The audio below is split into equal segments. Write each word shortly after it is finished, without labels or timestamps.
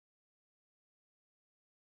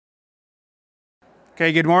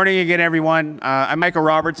Okay, good morning again, everyone. I'm Michael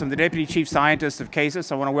Roberts. I'm the Deputy Chief Scientist of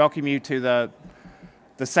CASIS. I want to welcome you to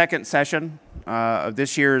the second session of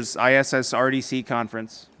this year's ISSRDC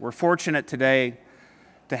conference. We're fortunate today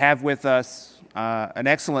to have with us an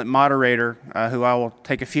excellent moderator who I will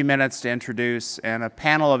take a few minutes to introduce, and a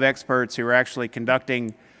panel of experts who are actually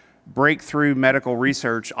conducting breakthrough medical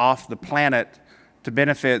research off the planet to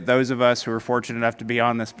benefit those of us who are fortunate enough to be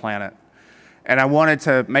on this planet. And I wanted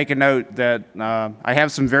to make a note that I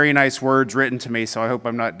have some very nice words written to me, so I hope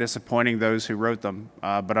I'm not disappointing those who wrote them,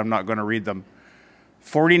 but I'm not going to read them.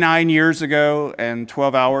 49 years ago and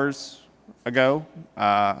 12 hours ago,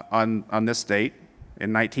 on this date,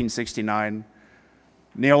 in 1969,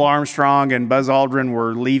 Neil Armstrong and Buzz Aldrin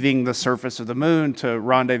were leaving the surface of the moon to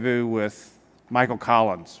rendezvous with Michael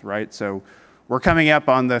Collins, right? So we're coming up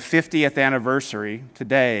on the 50th anniversary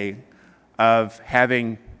today of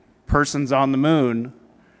having persons on the moon,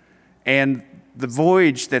 and the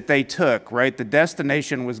voyage that they took, right? The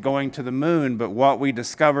destination was going to the moon, but what we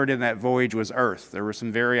discovered in that voyage was Earth. There were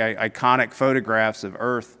some very iconic photographs of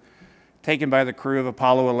Earth taken by the crew of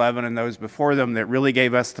Apollo 11 and those before them that really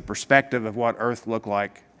gave us the perspective of what Earth looked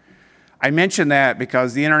like. I mention that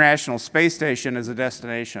because the International Space Station is a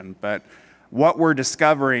destination, but what we're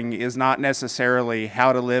discovering is not necessarily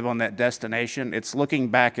how to live on that destination. It's looking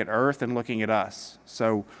back at Earth and looking at us.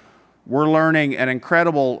 So we're learning an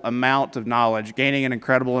incredible amount of knowledge, gaining an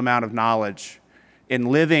incredible amount of knowledge in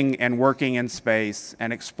living and working in space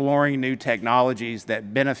and exploring new technologies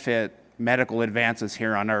that benefit medical advances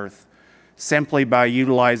here on Earth simply by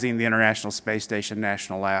utilizing the International Space Station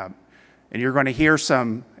National Lab. And you're going to hear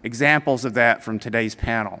some examples of that from today's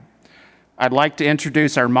panel. I'd like to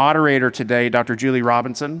introduce our moderator today, Dr. Julie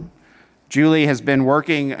Robinson. Julie has been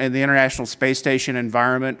working in the International Space Station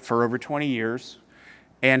environment for over 20 years.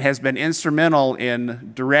 And has been instrumental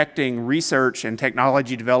in directing research and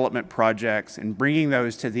technology development projects and bringing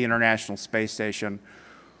those to the International Space Station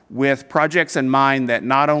with projects in mind that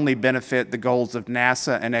not only benefit the goals of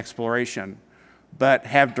NASA and exploration, but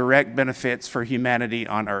have direct benefits for humanity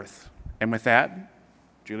on Earth. And with that,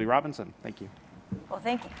 Julie Robinson, thank you. Well,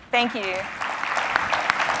 thank you. Thank you.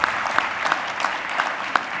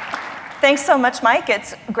 Thanks so much, Mike.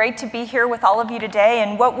 It's great to be here with all of you today.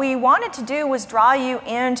 And what we wanted to do was draw you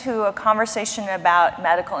into a conversation about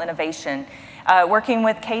medical innovation. Working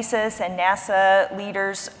with CASIS and NASA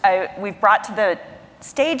leaders, we've brought to the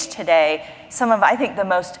stage today some of, I think, the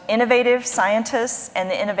most innovative scientists and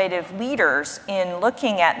the innovative leaders in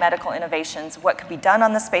looking at medical innovations, what could be done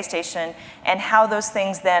on the space station, and how those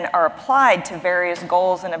things then are applied to various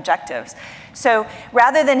goals and objectives. So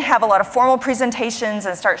rather than have a lot of formal presentations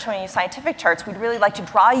and start showing you scientific charts, we'd really like to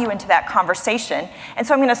draw you into that conversation. And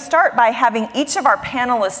so I'm going to start by having each of our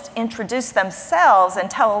panelists introduce themselves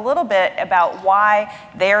and tell a little bit about why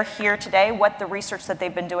they're here today, what the research that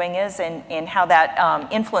they've been doing is, and how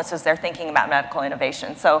that influences their thinking about medical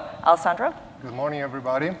innovation. So, Alessandro? Good morning,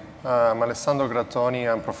 everybody. I'm Alessandro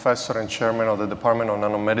Grattoni. I'm professor and chairman of the Department of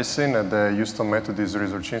Nanomedicine at the Houston Methodist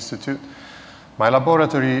Research Institute. My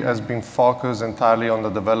laboratory has been focused entirely on the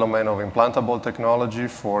development of implantable technology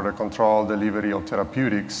for the controlled delivery of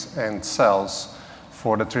therapeutics and cells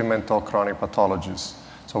for the treatment of chronic pathologies.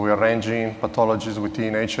 So we are ranging pathologies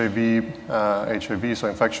within HIV, so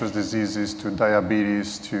infectious diseases, to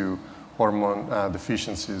diabetes, to hormone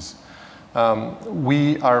deficiencies.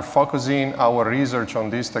 We are focusing our research on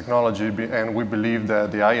this technology, and we believe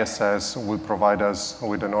that the ISS will provide us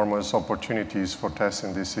with enormous opportunities for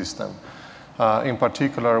testing this system. In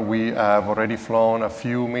particular, we have already flown a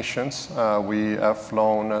few missions. We have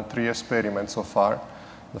flown 3 experiments so far,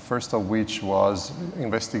 the first of which was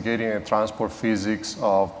investigating the transport physics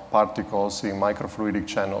of particles in microfluidic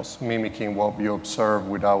channels, mimicking what we observe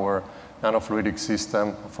with our nanofluidic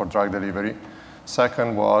system for drug delivery.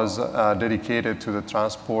 Second was dedicated to the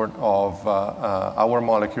transport of our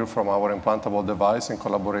molecule from our implantable device in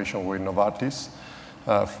collaboration with Novartis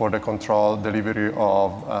for the controlled delivery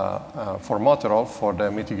of formoterol for the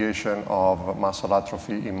mitigation of muscle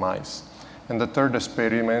atrophy in mice. And the third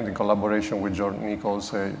experiment, in collaboration with George Nichols,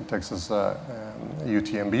 Texas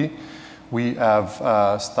UTMB, we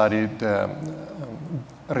have studied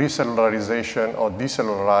recellularization or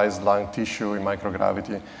decellularized lung tissue in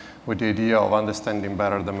microgravity with the idea of understanding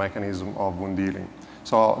better the mechanism of wound healing.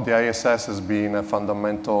 So the ISS has been a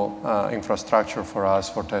fundamental infrastructure for us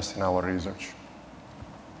for testing our research.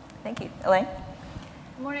 Thank you. Elaine?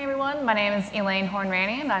 Good morning, everyone. My name is Elaine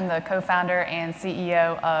Horn-Ranian. I'm the co-founder and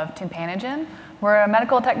CEO of Tympanogen. We're a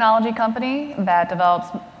medical technology company that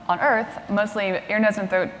develops on Earth, mostly ear, nose, and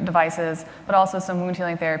throat devices, but also some wound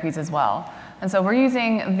healing therapies as well. And so we're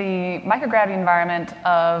using the microgravity environment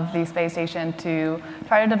of the space station to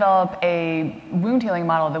try to develop a wound healing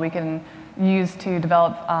model that we can use to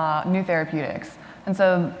develop new therapeutics. And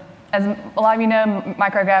so, as a lot of you know,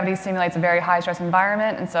 microgravity simulates a very high stress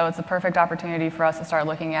environment, and so it's a perfect opportunity for us to start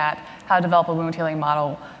looking at how to develop a wound healing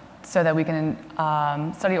model so that we can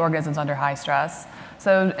study organisms under high stress.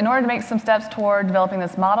 So in order to make some steps toward developing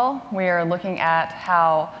this model, we are looking at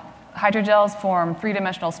how hydrogels form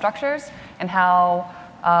three-dimensional structures and how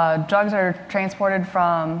drugs are transported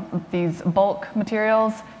from these bulk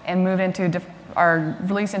materials and moved into are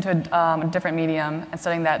released into a different medium and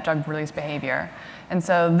studying that drug release behavior. And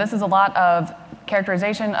so this is a lot of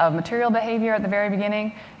characterization of material behavior at the very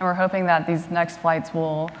beginning, and we're hoping that these next flights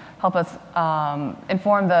will help us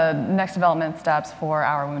inform the next development steps for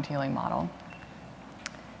our wound healing model.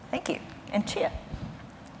 Thank you. And Chia.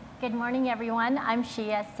 Good morning, everyone. I'm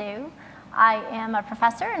Shia Su. I am a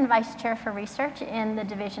professor and vice chair for research in the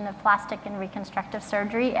Division of Plastic and Reconstructive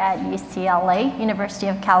Surgery at UCLA, University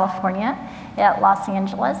of California at Los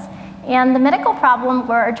Angeles. And the medical problem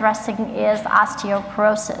we're addressing is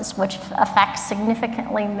osteoporosis, which affects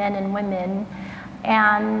significantly men and women.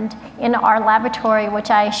 And in our laboratory, which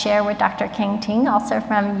I share with Dr. King Ting, also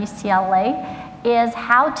from UCLA, is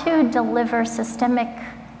how to deliver systemic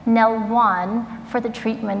NEL1 for the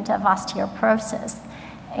treatment of osteoporosis.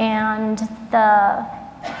 And the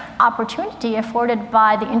opportunity afforded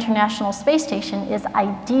by the International Space Station is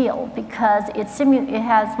ideal because it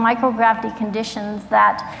has microgravity conditions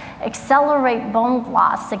that accelerate bone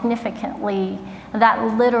loss significantly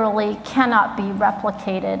that literally cannot be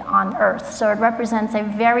replicated on Earth. So it represents a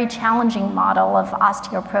very challenging model of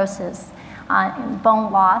osteoporosis and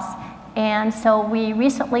bone loss. And so we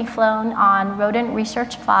recently flown on Rodent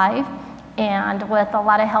Research 5, and with a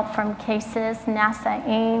lot of help from CASIS, NASA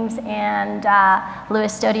Ames, and Louis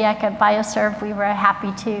Stodiak at BioServe, we were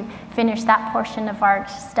happy to finish that portion of our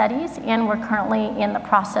studies, and we're currently in the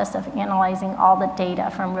process of analyzing all the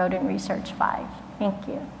data from Rodent Research 5. Thank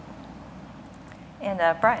you. And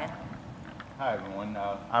Brian. Hi, everyone.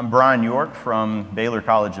 I'm Brian York from Baylor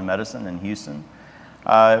College of Medicine in Houston.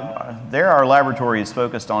 There, our laboratory is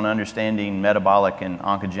focused on understanding metabolic and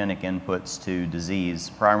oncogenic inputs to disease,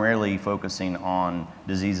 primarily focusing on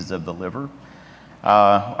diseases of the liver.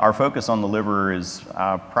 Our focus on the liver is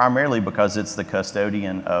primarily because it's the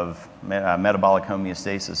custodian of metabolic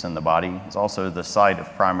homeostasis in the body. It's also the site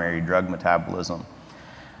of primary drug metabolism.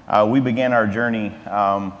 We began our journey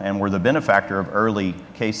and were the benefactor of early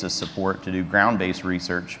CASIS support to do ground-based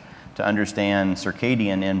research to understand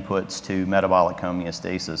circadian inputs to metabolic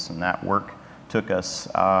homeostasis, and that work took us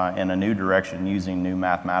in a new direction using new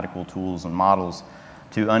mathematical tools and models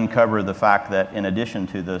to uncover the fact that in addition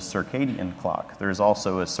to the circadian clock, there's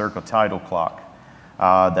also a circadial clock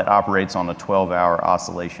that operates on a 12-hour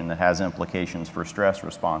oscillation that has implications for stress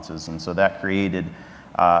responses, and so that created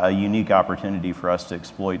a unique opportunity for us to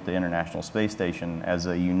exploit the International Space Station as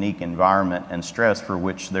a unique environment and stress for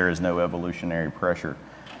which there is no evolutionary pressure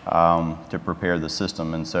to prepare the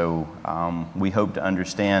system. And so we hope to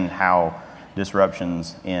understand how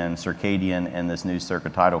disruptions in circadian and this new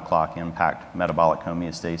circadial clock impact metabolic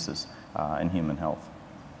homeostasis in human health.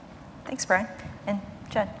 Thanks, Brian. And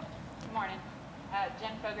Jen. Good morning.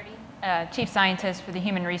 Jen Fogarty, Chief Scientist for the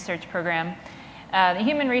Human Research Program. The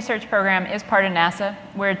Human Research Program is part of NASA.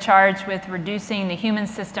 We're charged with reducing the human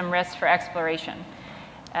system risks for exploration.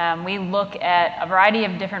 We look at a variety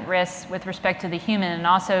of different risks with respect to the human and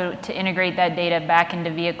also to integrate that data back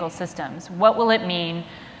into vehicle systems. What will it mean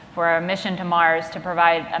for a mission to Mars to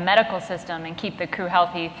provide a medical system and keep the crew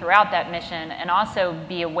healthy throughout that mission and also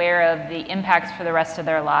be aware of the impacts for the rest of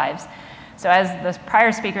their lives? So as the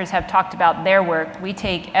prior speakers have talked about their work, we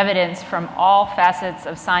take evidence from all facets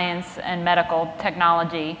of science and medical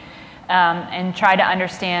technology and try to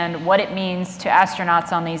understand what it means to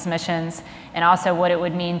astronauts on these missions and also what it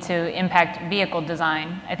would mean to impact vehicle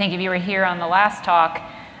design. I think if you were here on the last talk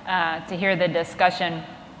to hear the discussion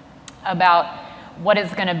about what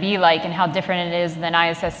it's going to be like and how different it is than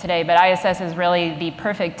ISS today, but ISS is really the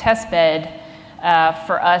perfect test bed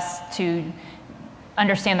for us to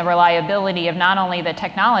understand the reliability of not only the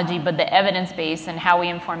technology, but the evidence base and how we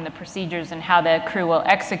inform the procedures and how the crew will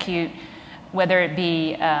execute, whether it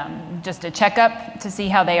be just a checkup to see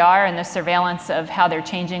how they are and the surveillance of how they're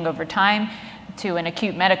changing over time to an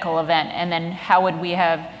acute medical event, and then how would we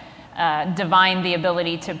have divined the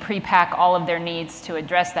ability to pre-pack all of their needs to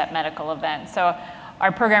address that medical event. So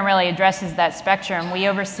our program really addresses that spectrum. We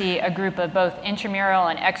oversee a group of both intramural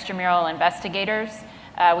and extramural investigators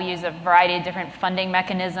We use a variety of different funding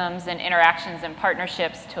mechanisms and interactions and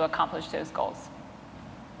partnerships to accomplish those goals.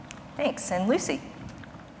 Thanks. And Lucy.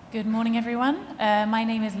 Good morning, everyone. My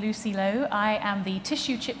name is Lucy Lowe. I am the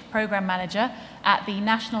Tissue Chip Program Manager at the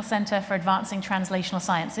National Center for Advancing Translational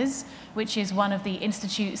Sciences, which is one of the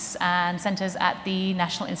institutes and centers at the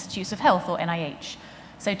National Institutes of Health, or NIH.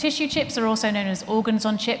 So tissue chips are also known as organs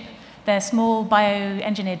on chip. They're small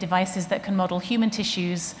bioengineered devices that can model human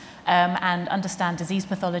tissues and understand disease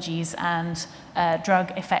pathologies and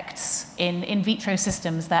drug effects in vitro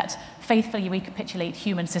systems that faithfully recapitulate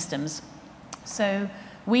human systems. So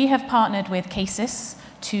we have partnered with CASIS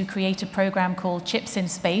to create a program called Chips in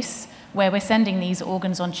Space, where we're sending these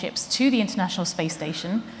organs on chips to the International Space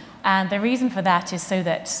Station. And the reason for that is so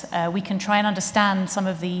that we can try and understand some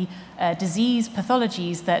of the disease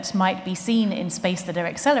pathologies that might be seen in space that are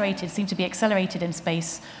accelerated, seem to be accelerated in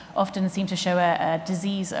space, often seem to show a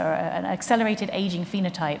disease or an accelerated aging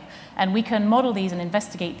phenotype. And we can model these and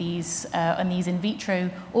investigate these on these in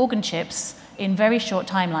vitro organ chips in very short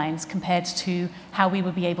timelines compared to how we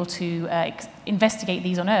would be able to investigate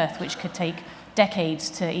these on Earth, which could take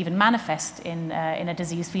decades to even manifest in a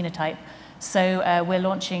disease phenotype. So we're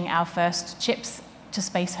launching our first chips to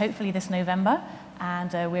space hopefully this November,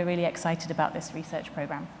 and we're really excited about this research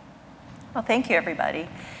program. Well, thank you, everybody.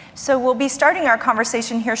 So we'll be starting our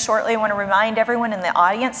conversation here shortly. I want to remind everyone in the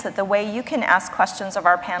audience that the way you can ask questions of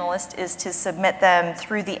our panelists is to submit them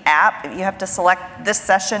through the app. You have to select this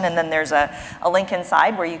session, and then there's a link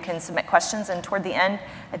inside where you can submit questions. And toward the end,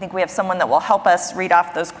 I think we have someone that will help us read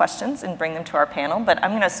off those questions and bring them to our panel. But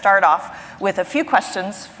I'm going to start off with a few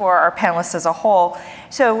questions for our panelists as a whole.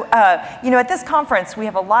 So, at this conference, we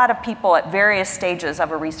have a lot of people at various stages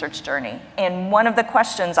of a research journey. And one of the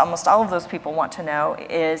questions almost all of those people want to know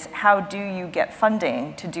is, how do you get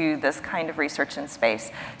funding to do this kind of research in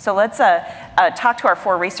space? So let's talk to our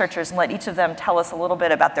four researchers and let each of them tell us a little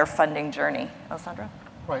bit about their funding journey. Alessandro?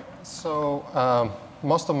 Right. So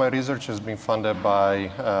most of my research has been funded by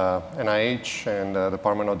NIH and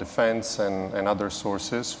Department of Defense and other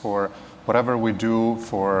sources for whatever we do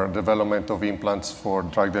for development of implants for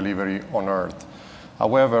drug delivery on Earth.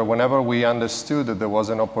 However, whenever we understood that there was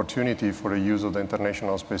an opportunity for the use of the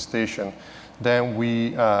International Space Station, then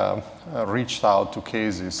we reached out to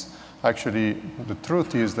CASIS. Actually, the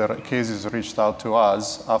truth is that CASIS reached out to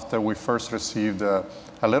us after we first received a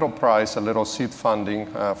little prize, a little seed funding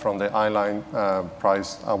from the I-Line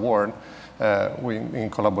Prize Award in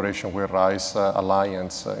collaboration with RISE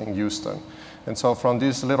Alliance in Houston. And so from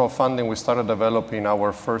this little funding, we started developing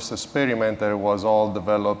our first experiment that was all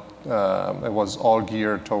developed, it was all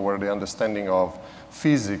geared toward the understanding of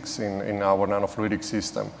physics in our nanofluidic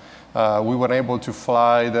system. We were able to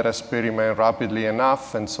fly that experiment rapidly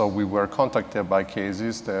enough, and so we were contacted by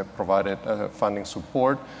CASIS that provided funding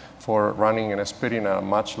support for running an experiment at a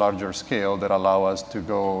much larger scale that allow us to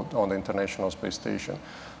go on the International Space Station.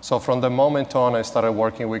 So from the moment on, I started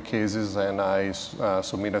working with CASIS, and I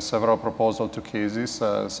submitted several proposals to CASIS,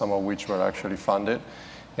 some of which were actually funded.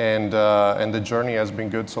 And the journey has been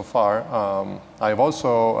good so far. I've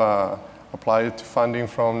also applied to funding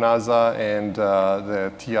from NASA and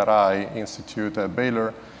the TRI Institute at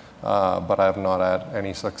Baylor, but I have not had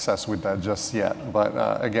any success with that just yet. But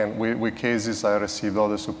again, with CASIS, I received all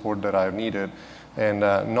the support that I've needed. And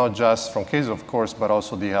not just from CASIS, of course, but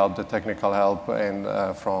also the help, the technical help and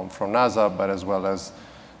from NASA, but as well as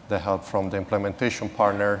the help from the implementation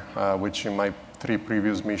partner, which in my 3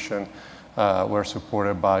 previous missions were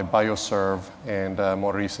supported by BioServe and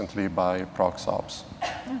more recently by ProxOps.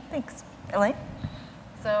 Yeah, thanks. Elaine?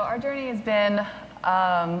 So our journey has been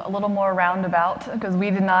a little more roundabout because we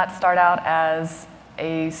did not start out as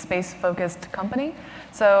a space-focused company.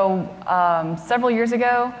 So several years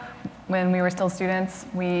ago, when we were still students,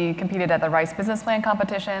 we competed at the Rice Business Plan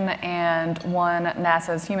competition and won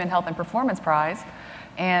NASA's Human Health and Performance Prize.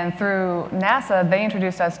 And through NASA, they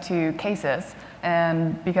introduced us to CASIS,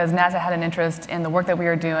 and because NASA had an interest in the work that we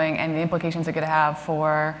were doing and the implications it could have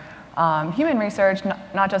for human research,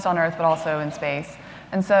 not just on Earth, but also in space.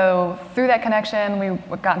 And so through that connection, we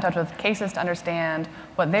got in touch with CASIS to understand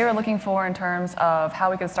what they were looking for in terms of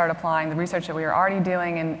how we could start applying the research that we were already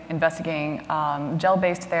doing in investigating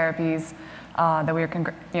gel-based therapies that we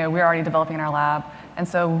were already developing in our lab. And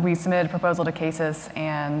so we submitted a proposal to CASIS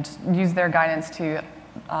and used their guidance to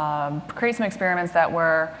create some experiments that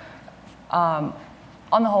were, on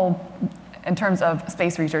the whole, in terms of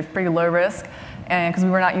space research, pretty low risk, and because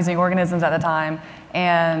we were not using organisms at the time.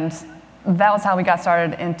 And that was how we got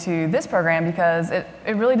started into this program, because it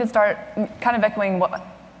really did start kind of echoing what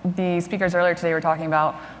the speakers earlier today were talking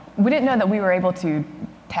about. We didn't know that we were able to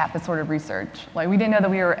tap this sort of research. Like, we didn't know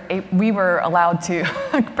that we were allowed to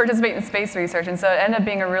participate in space research, and so it ended up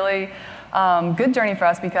being a really good journey for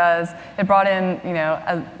us because it brought in, you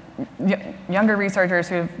know, younger researchers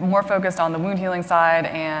who have more focused on the wound healing side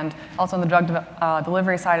and also on the drug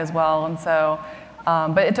delivery side as well. And so,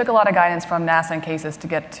 but it took a lot of guidance from NASA and CASIS to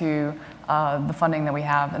get to the funding that we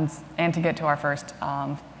have and to get to our first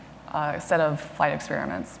set of flight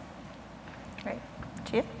experiments. Great.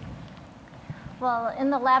 Gia? Well, in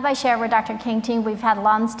the lab I share with Dr. King-Ting, we've had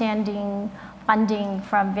longstanding funding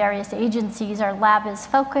from various agencies. Our lab is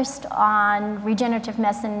focused on regenerative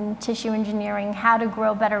medicine, tissue engineering, how to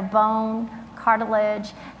grow better bone,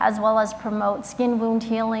 cartilage, as well as promote skin wound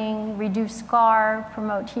healing, reduce scar,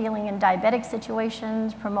 promote healing in diabetic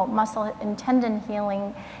situations, promote muscle and tendon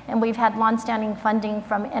healing. And we've had longstanding funding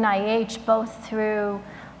from NIH, both through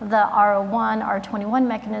the R01, R21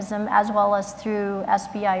 mechanism, as well as through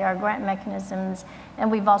SBIR grant mechanisms. And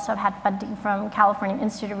we've also had funding from California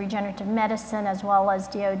Institute of Regenerative Medicine, as well as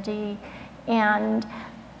DOD.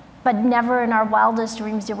 But never in our wildest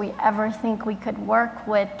dreams did we ever think we could work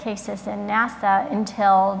with CASIS and NASA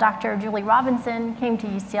until Dr. Julie Robinson came to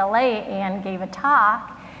UCLA and gave a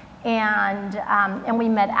talk. And we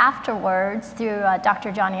met afterwards through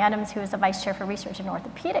Dr. Johnny Adams, who is the Vice Chair for Research in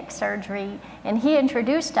Orthopedic Surgery, and he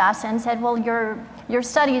introduced us and said, well, your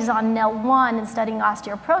studies on NEL1 and studying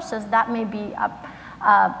osteoporosis, that may be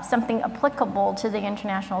something applicable to the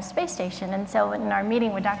International Space Station. And so in our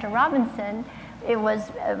meeting with Dr. Robinson, it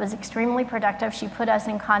was extremely productive. She put us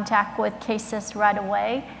in contact with CASIS right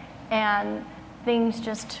away, and things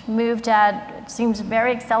just moved at, it seems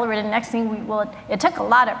very accelerated. Next thing it took a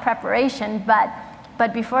lot of preparation, but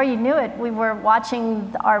before you knew it, we were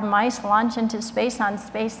watching our mice launch into space on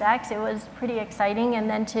SpaceX. It was pretty exciting, and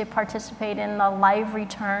then to participate in the live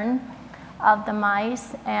return of the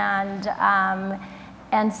mice, and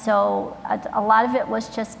so a lot of it was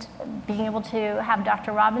just being able to have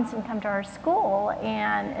Dr. Robinson come to our school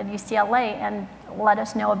and at UCLA and let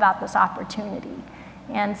us know about this opportunity.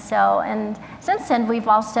 And since then, we've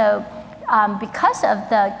also, because of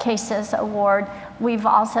the CASIS award, we've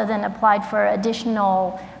also then applied for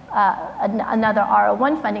additional, another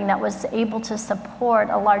R01 funding that was able to support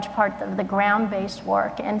a large part of the ground-based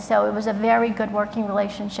work. And so it was a very good working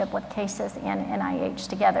relationship with CASIS and NIH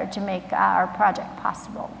together to make our project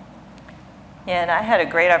possible. Yeah, and I had a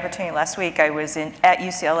great opportunity last week. I was at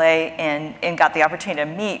UCLA and got the opportunity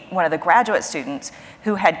to meet one of the graduate students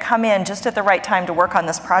who had come in just at the right time to work on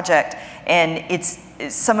this project. And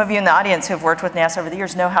some of you in the audience who have worked with NASA over the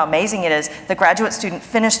years know how amazing it is. The graduate student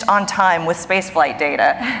finished on time with spaceflight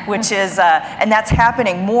data, which is, and that's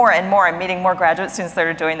happening more and more. I'm meeting more graduate students that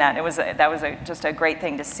are doing that. And that was just a great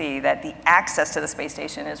thing to see, that the access to the space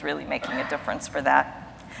station is really making a difference for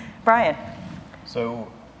that. Brian. So,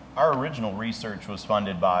 our original research was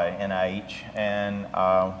funded by NIH, and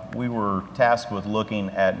we were tasked with looking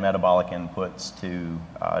at metabolic inputs to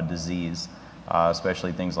disease,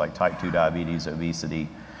 especially things like type 2 diabetes, obesity.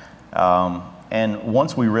 And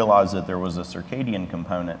once we realized that there was a circadian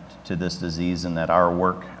component to this disease and that our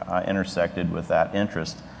work intersected with that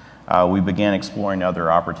interest, we began exploring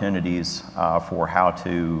other opportunities for how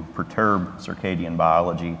to perturb circadian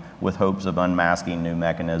biology with hopes of unmasking new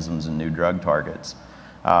mechanisms and new drug targets.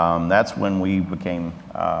 That's when we became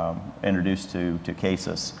introduced to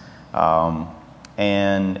CASIS.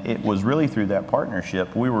 And it was really through that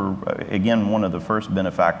partnership. We were, again, one of the first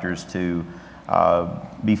benefactors to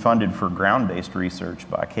be funded for ground-based research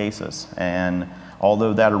by CASIS. And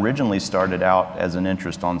although that originally started out as an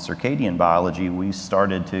interest on circadian biology, we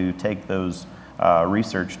started to take those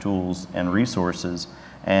research tools and resources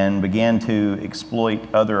and began to exploit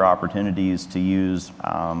other opportunities to use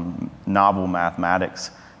novel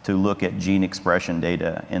mathematics to look at gene expression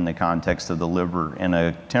data in the context of the liver in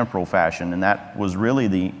a temporal fashion. And that was really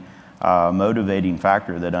the motivating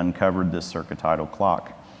factor that uncovered this circadial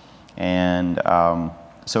clock. And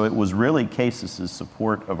so it was really CASIS's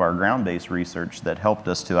support of our ground-based research that helped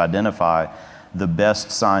us to identify the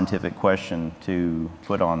best scientific question to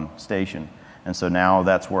put on station. And so now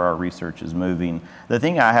that's where our research is moving. The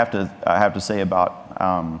thing I have to say about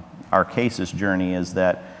our CASIS journey is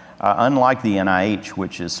that unlike the NIH,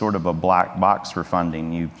 which is sort of a black box for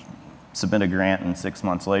funding, you submit a grant and 6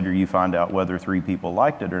 months later you find out whether 3 people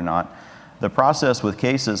liked it or not. The process with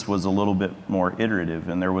CASIS was a little bit more iterative,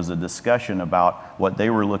 and there was a discussion about what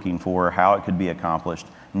they were looking for, how it could be accomplished,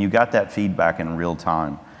 and you got that feedback in real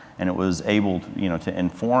time. And it was able to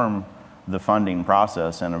inform the funding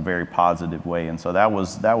process in a very positive way. And so that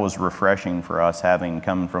was refreshing for us, having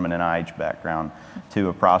come from an NIH background to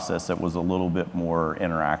a process that was a little bit more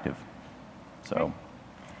interactive. So.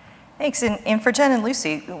 Thanks. And for Jen and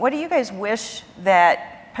Lucy, what do you guys wish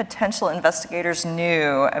that potential investigators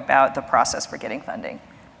knew about the process for getting funding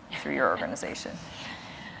through your organization?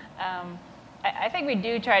 I think we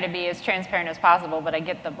do try to be as transparent as possible, but I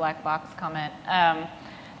get the black box comment.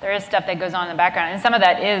 There is stuff that goes on in the background, and some of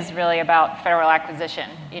that is really about federal acquisition.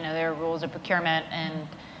 You know, there are rules of procurement, and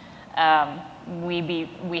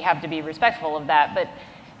we have to be respectful of that. But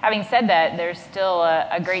having said that, there's still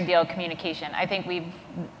a great deal of communication. I think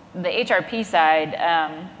the HRP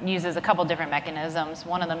side uses a couple different mechanisms.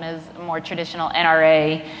 One of them is a more traditional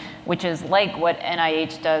NRA, which is like what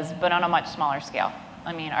NIH does, but on a much smaller scale.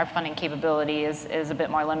 I mean, our funding capability is a bit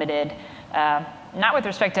more limited, not with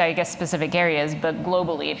respect to, I guess, specific areas, but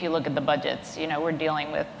globally, if you look at the budgets, you know, we're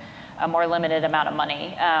dealing with a more limited amount of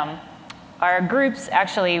money. Our groups,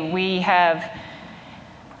 actually, we have,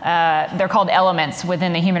 they're called elements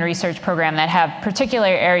within the human research program that have particular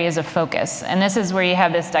areas of focus. And this is where you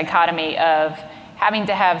have this dichotomy of having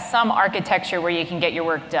to have some architecture where you can get your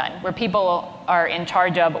work done, where people are in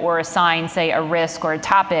charge of or assign, say, a risk or a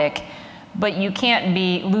topic, but you can't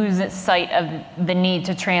lose sight of the need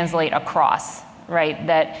to translate across, right?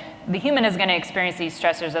 That the human is going to experience these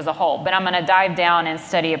stressors as a whole, but I'm going to dive down and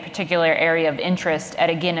study a particular area of interest at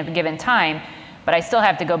a given time, but I still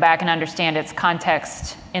have to go back and understand its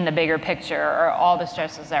context in the bigger picture or all the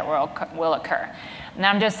stresses that will occur. And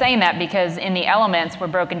I'm just saying that because in the elements, we're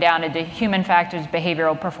broken down into human factors,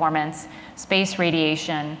 behavioral performance, space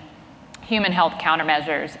radiation, human health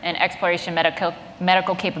countermeasures, and exploration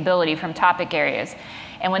medical capability from topic areas.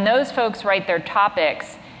 And when those folks write their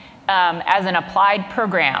topics as an applied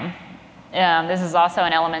program, this is also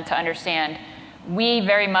an element to understand, we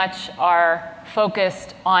very much are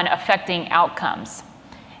focused on affecting outcomes.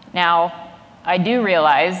 Now, I do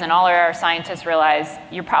realize, and all of our scientists realize,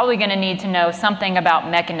 you're probably going to need to know something about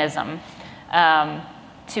mechanism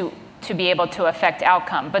to be able to affect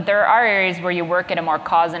outcome. But there are areas where you work at a more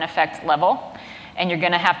cause and effect level, and you're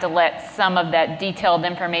going to have to let some of that detailed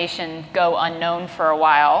information go unknown for a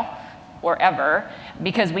while or ever,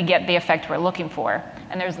 because we get the effect we're looking for.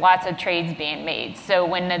 And there's lots of trades being made. So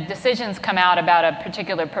when the decisions come out about a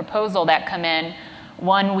particular proposal that come in,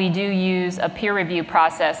 one, we do use a peer review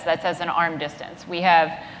process that's as an arm distance. We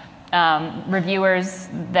have reviewers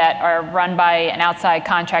that are run by an outside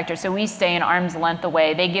contractor, so we stay an arm's length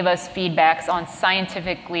away. They give us feedbacks on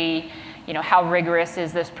scientifically, you know, how rigorous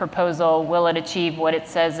is this proposal, will it achieve what it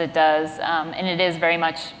says it does, and it is very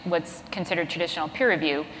much what's considered traditional peer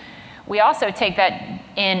review. We also take that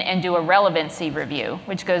in and do a relevancy review,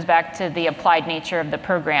 which goes back to the applied nature of the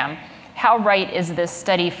program. How right is this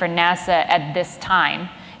study for NASA at this time?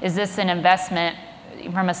 Is this an investment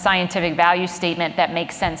from a scientific value statement that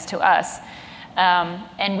makes sense to us?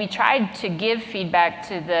 And we tried to give feedback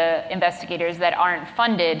to the investigators that aren't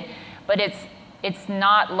funded, but it's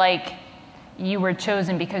not like you were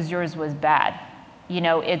chosen because yours was bad. You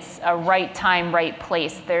know, it's a right time, right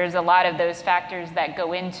place. There's a lot of those factors that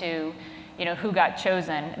go into, you know, who got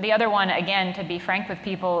chosen. The other one, again, to be frank with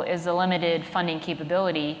people, is the limited funding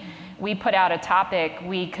capability. We put out a topic,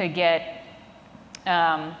 we could get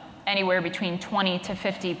anywhere between 20 to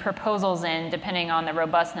 50 proposals in, depending on the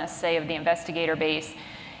robustness, say, of the investigator base,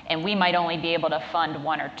 and we might only be able to fund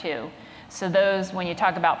 1 or 2. So those, when you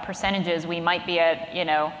talk about percentages, we might be at, you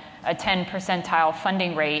know, a 10 percentile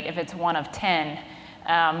funding rate if it's 1 of 10,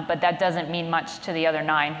 but that doesn't mean much to the other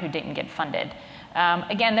 9 who didn't get funded.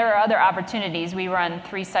 Again, there are other opportunities. We run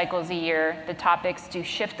 3 cycles a year. The topics do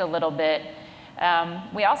shift a little bit.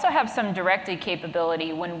 We also have some directed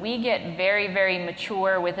capability. When we get very, very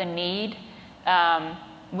mature with a need,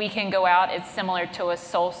 we can go out. It's similar to a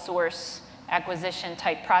sole source acquisition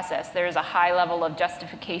type process. There's a high level of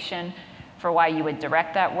justification for why you would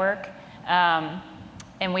direct that work.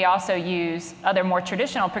 And we also use other more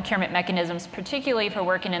traditional procurement mechanisms, particularly for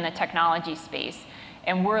working in the technology space.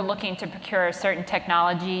 And we're looking to procure a certain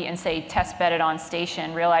technology and, say, test bed it on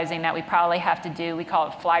station, realizing that we probably have to do, we call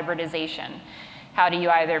it flybridization. How do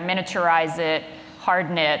you either miniaturize it,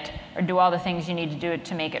 harden it, or do all the things you need to do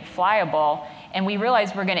to make it flyable? And we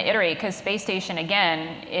realize we're going to iterate, because space station,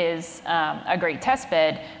 again, is a great test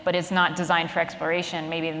bed, but it's not designed for exploration.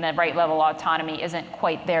 Maybe the right level of autonomy isn't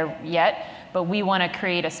quite there yet, but we want to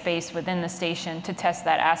create a space within the station to test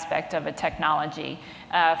that aspect of a technology.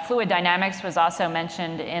 Fluid dynamics was also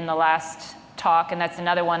mentioned in the last talk, and that's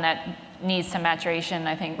another one that needs some maturation.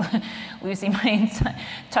 I think Lucy might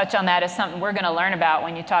touch on that as something we're going to learn about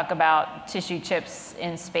when you talk about tissue chips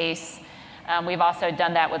in space. We've also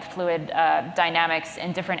done that with fluid dynamics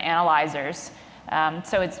in different analyzers.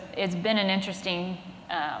 So it's been an interesting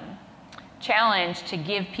challenge to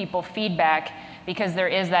give people feedback, because there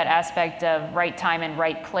is that aspect of right time and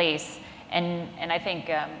right place. And I think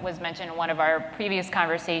was mentioned in one of our previous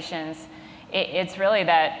conversations, it's really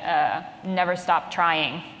that never stop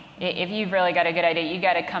trying. If you've really got a good idea, you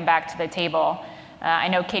got to come back to the table. I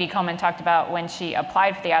know Katie Coleman talked about when she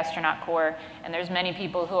applied for the astronaut corps, and there's many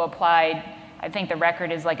people who applied. I think the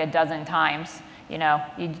record is like a dozen times. You know,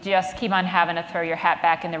 you just keep on having to throw your hat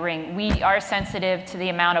back in the ring. We are sensitive to the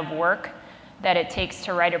amount of work that it takes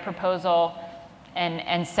to write a proposal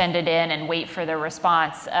and send it in and wait for the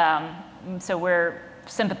response. So we're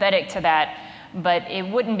sympathetic to that, but it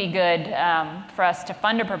wouldn't be good for us to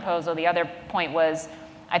fund a proposal. The other point was,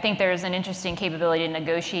 I think there's an interesting capability to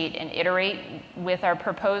negotiate and iterate with our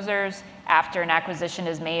proposers after an acquisition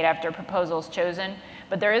is made, after a proposal is chosen.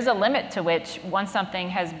 But there is a limit to which, once something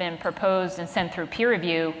has been proposed and sent through peer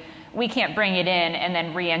review, we can't bring it in and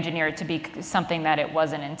then re-engineer it to be something that it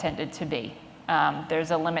wasn't intended to be.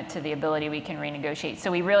 There's a limit to the ability we can renegotiate.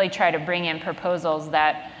 So we really try to bring in proposals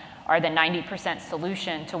that are the 90%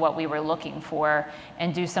 solution to what we were looking for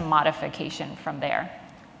and do some modification from there.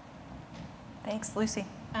 Thanks, Lucy.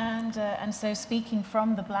 And so speaking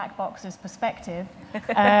from the black box's perspective,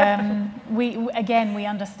 we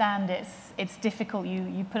understand it's difficult.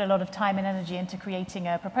 You put a lot of time and energy into creating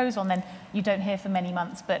a proposal, and then you don't hear for many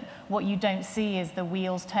months. But what you don't see is the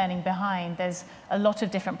wheels turning behind. There's a lot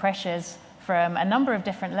of different pressures from a number of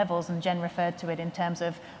different levels, and Jen referred to it in terms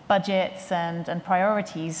of budgets and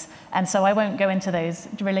priorities. And so I won't go into those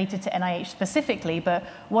related to NIH specifically, but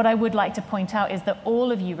what I would like to point out is that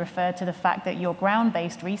all of you referred to the fact that your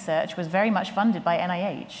ground-based research was very much funded by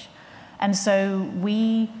NIH. And so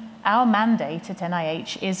our mandate at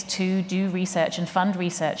NIH is to do research and fund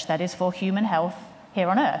research that is for human health here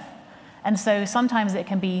on Earth. And so sometimes it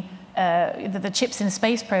can be the Chips in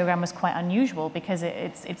Space program was quite unusual because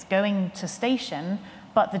it's going to station,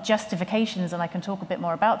 but the justifications, and I can talk a bit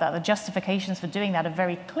more about that, the justifications for doing that are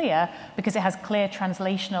very clear because it has clear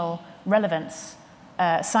translational relevance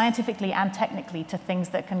scientifically and technically to things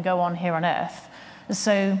that can go on here on Earth.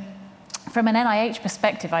 So from an NIH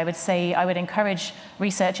perspective, I would say I would encourage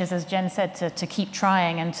researchers, as Jen said, to keep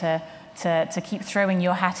trying and to keep throwing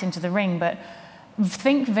your hat into the ring, but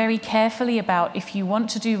think very carefully about if you want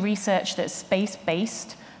to do research that's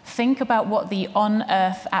space-based, think about what the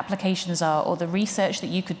on-Earth applications are or the research that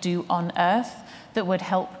you could do on Earth that would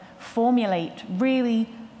help formulate really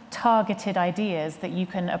targeted ideas that you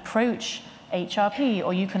can approach HRP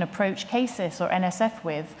or you can approach CASIS or NSF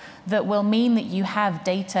with that will mean that you have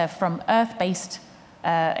data from Earth-based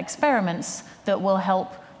experiments that will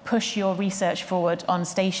help push your research forward on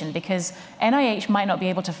station, because NIH might not be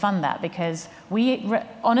able to fund that because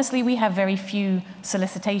honestly, we have very few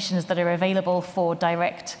solicitations that are available for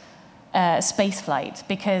direct space flight,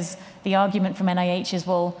 because the argument from NIH is,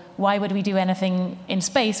 well, why would we do anything in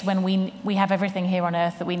space when we have everything here on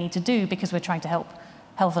Earth that we need to do because we're trying to help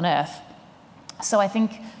health on Earth? So I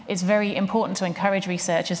think it's very important to encourage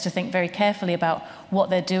researchers to think very carefully about what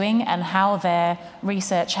they're doing and how their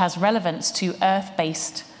research has relevance to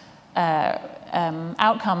Earth-based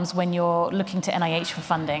outcomes when you're looking to NIH for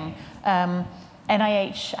funding.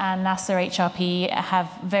 NIH and NASA HRP have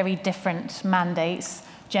very different mandates.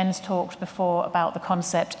 Jen's talked before about the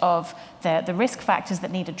concept of the risk factors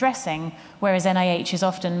that need addressing, whereas NIH is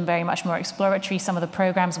often very much more exploratory. Some of the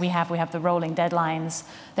programs we have the rolling deadlines.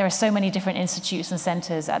 There are so many different institutes and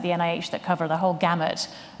centers at the NIH that cover the whole gamut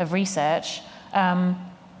of research. And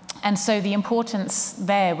so the importance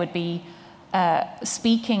there would be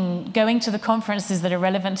going to the conferences that are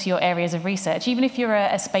relevant to your areas of research. Even if you're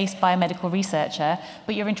a space biomedical researcher,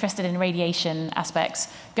 but you're interested in radiation aspects,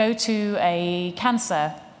 go to a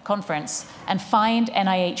cancer conference and find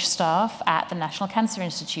NIH staff at the National Cancer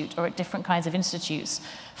Institute or at different kinds of institutes.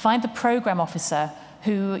 Find the program officer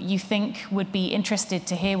who you think would be interested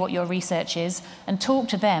to hear what your research is and talk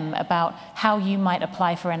to them about how you might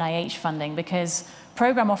apply for NIH funding, because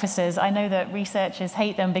program officers, I know that researchers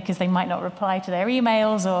hate them because they might not reply to their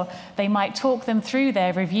emails, or they might talk them through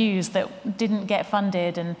their reviews that didn't get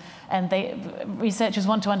funded, and researchers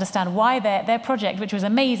want to understand why their project, which was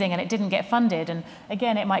amazing and it didn't get funded, and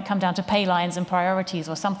again, it might come down to pay lines and priorities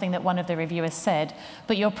or something that one of the reviewers said,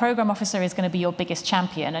 but your program officer is going to be your biggest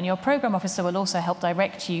champion, and your program officer will also help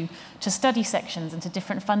direct you to study sections and to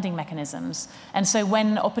different funding mechanisms. And so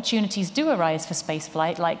when opportunities do arise for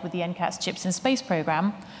spaceflight, like with the NCAT's Chips in Space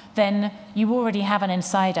program, then you already have an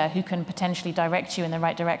insider who can potentially direct you in the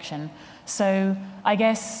right direction. So I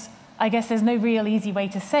guess there's no real easy way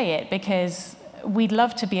to say it, because we'd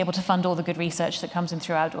love to be able to fund all the good research that comes in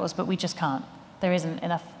through outdoors, but we just can't. There isn't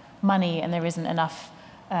enough money and there isn't enough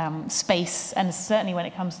space, and certainly when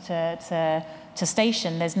it comes to to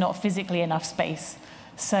station, there's not physically enough space.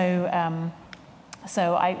 So,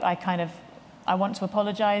 I want to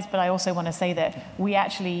apologize, but I also want to say that we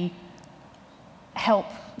actually help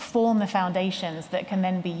form the foundations that can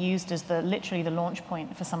then be used as literally the launch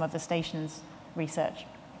point for some of the station's research.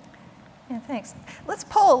 Yeah, thanks. Let's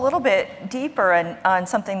pull a little bit deeper on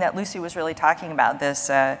something that Lucy was really talking about, this,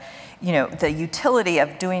 the utility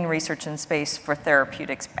of doing research in space for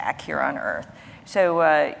therapeutics back here on Earth.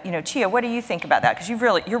 So, Chia, what do you think about that? Because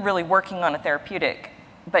you're really working on a therapeutic,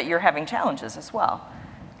 but you're having challenges as well.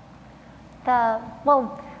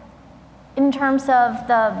 Well, in terms of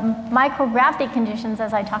the microgravity conditions,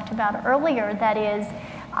 as I talked about earlier, that is,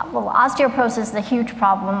 well, osteoporosis is a huge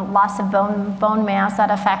problem, loss of bone mass that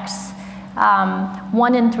affects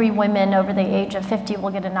 1 in 3 women over the age of 50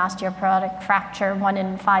 will get an osteoporotic fracture, 1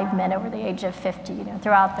 in 5 men over the age of 50,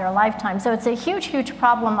 throughout their lifetime. So it's a huge, huge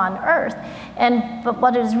problem on Earth. But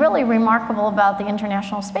what is really remarkable about the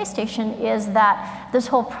International Space Station is that this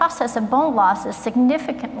whole process of bone loss is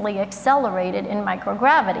significantly accelerated in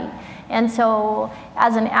microgravity. And so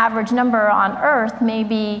as an average number on Earth,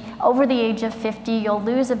 maybe over the age of 50, you'll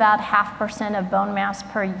lose about 0.5% of bone mass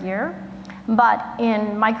per year. But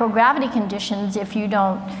in microgravity conditions, if you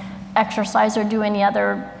don't exercise or do any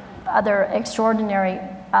other extraordinary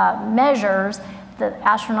measures, the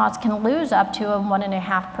astronauts can lose up to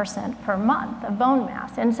 1.5% per month of bone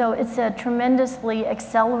mass. And so it's a tremendously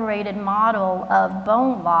accelerated model of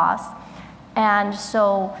bone loss. And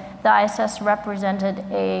so the ISS represented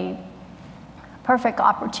a perfect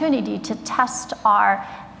opportunity to test our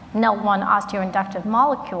NEL1 osteoinductive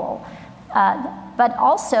molecule. But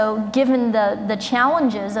also, given the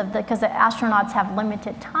challenges because the astronauts have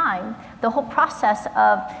limited time, the whole process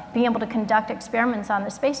of being able to conduct experiments on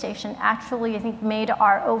the space station actually, I think, made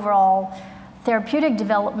our overall therapeutic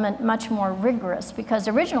development much more rigorous, because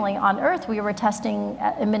originally on Earth we were testing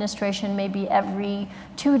administration maybe every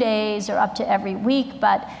 2 days or up to every week,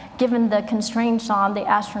 but given the constraints on the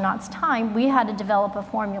astronauts' time, we had to develop a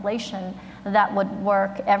formulation that would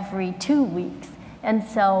work every 2 weeks. And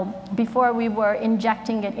so before we were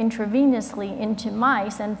injecting it intravenously into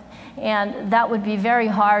mice, and that would be very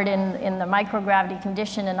hard in the microgravity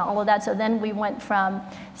condition and all of that. So then we went from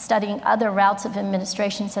studying other routes of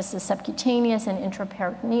administration, such as subcutaneous and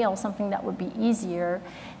intraperitoneal, something that would be easier.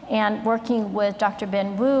 And working with Dr.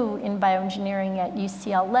 Ben Wu in bioengineering at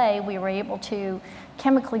UCLA, we were able to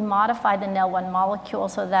chemically modify the NEL1 molecule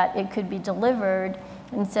so that it could be delivered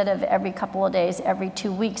instead of every couple of days, every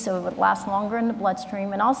 2 weeks, so it would last longer in the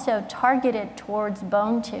bloodstream, and also target it towards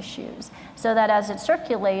bone tissues, so that as it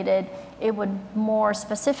circulated, it would more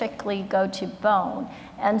specifically go to bone.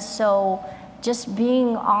 And so just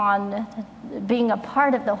being a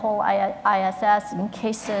part of the whole ISS and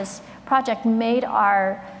CASIS project made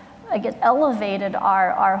elevated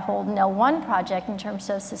our whole NEL1 project in terms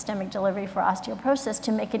of systemic delivery for osteoporosis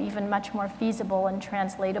to make it even much more feasible and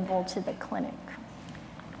translatable to the clinic.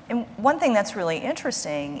 And one thing that's really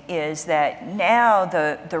interesting is that now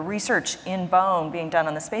the research in bone being done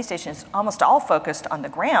on the space station is almost all focused on the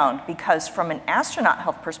ground, because from an astronaut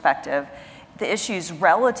health perspective, the issue's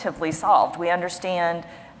relatively solved. We understand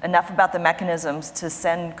enough about the mechanisms to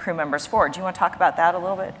send crew members forward. Do you want to talk about that a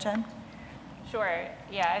little bit, Jen? Sure.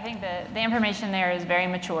 Yeah, I think the information there is very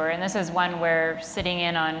mature, and this is one where, sitting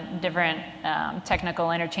in on different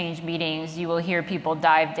technical interchange meetings, you will hear people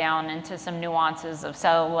dive down into some nuances of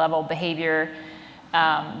cell level behavior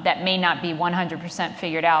that may not be 100%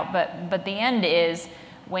 figured out. But the end is,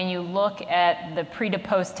 when you look at the pre to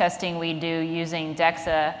post testing we do using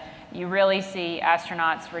DEXA, you really see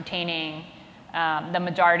astronauts retaining the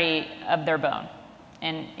majority of their bone.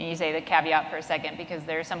 And you say the caveat for a second, because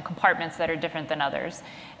there are some compartments that are different than others.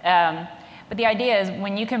 But the idea is,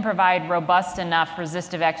 when you can provide robust enough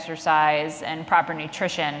resistive exercise and proper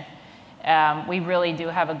nutrition, we really do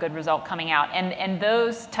have a good result coming out. And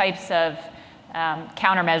those types of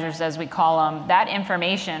countermeasures, as we call them, that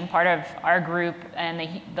information, part of our group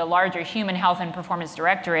and the larger Human Health and Performance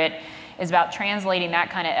Directorate, is about translating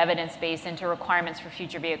that kind of evidence base into requirements for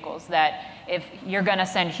future vehicles. That if you're going to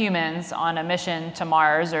send humans on a mission to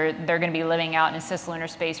Mars, or they're going to be living out in a cislunar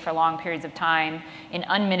space for long periods of time in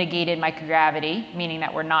unmitigated microgravity, meaning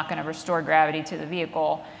that we're not going to restore gravity to the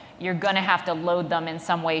vehicle, you're going to have to load them in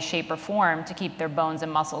some way, shape, or form to keep their bones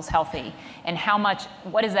and muscles healthy. And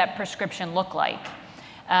what does that prescription look like?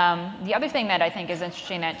 The other thing that I think is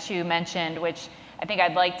interesting that Chu mentioned, which I think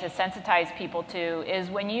I'd like to sensitize people to,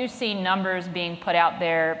 is when you see numbers being put out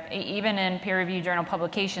there, even in peer-reviewed journal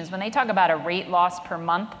publications, when they talk about a rate loss per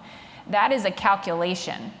month, that is a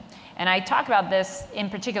calculation. And I talk about this in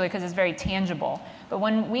particular because it's very tangible. But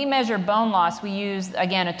when we measure bone loss, we use,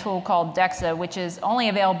 again, a tool called DEXA, which is only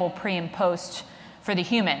available pre and post for the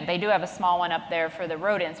human. They do have a small one up there for the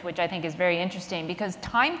rodents, which I think is very interesting because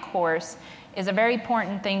time course is a very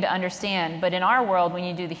important thing to understand. But in our world, when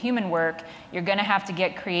you do the human work, you're going to have to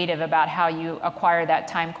get creative about how you acquire that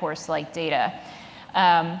time course-like data.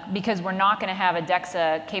 Because we're not going to have a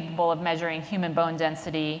DEXA capable of measuring human bone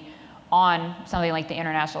density on something like the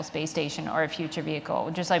International Space Station or a future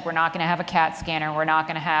vehicle. Just like we're not going to have a CAT scanner, we're not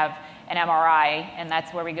going to have an MRI, and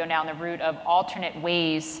that's where we go down the route of alternate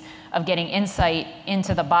ways of getting insight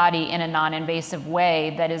into the body in a non-invasive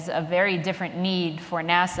way that is a very different need for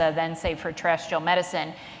NASA than, say, for terrestrial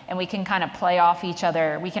medicine. And we can kind of play off each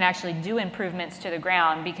other. We can actually do improvements to the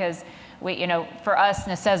ground because for us,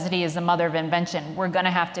 necessity is the mother of invention. We're going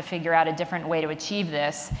to have to figure out a different way to achieve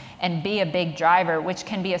this and be a big driver, which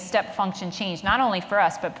can be a step function change, not only for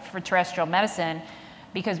us, but for terrestrial medicine,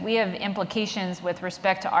 because we have implications with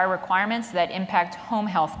respect to our requirements that impact home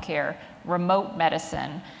health care, remote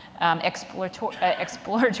medicine,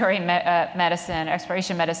 exploratory medicine,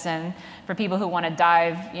 exploration medicine for people who want to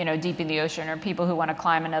dive deep in the ocean or people who want to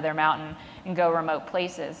climb another mountain and go remote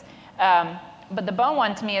places. But the bone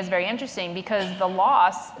one to me is very interesting because the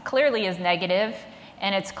loss clearly is negative,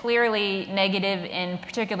 and it's clearly negative in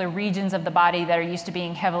particular regions of the body that are used to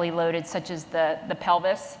being heavily loaded, such as the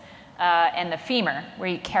pelvis and the femur, where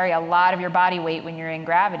you carry a lot of your body weight when you're in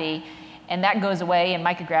gravity, and that goes away in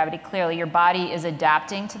microgravity. Clearly, your body is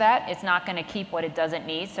adapting to that. It's not going to keep what it doesn't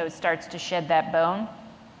need, so it starts to shed that bone.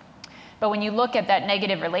 But when you look at that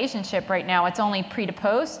negative relationship right now, it's only pre to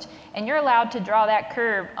post, and you're allowed to draw that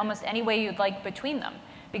curve almost any way you'd like between them,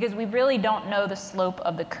 because we really don't know the slope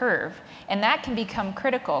of the curve. And that can become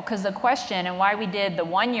critical, because the question and why we did the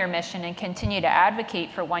one-year mission and continue to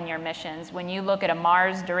advocate for one-year missions, when you look at a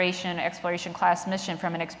Mars duration exploration class mission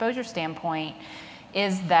from an exposure standpoint,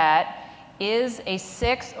 is a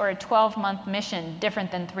 6 or a 12-month mission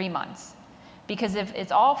different than 3 months? Because if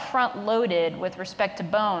it's all front-loaded with respect to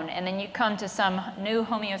bone, and then you come to some new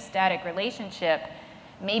homeostatic relationship,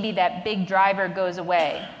 maybe that big driver goes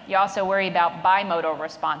away. You also worry about bimodal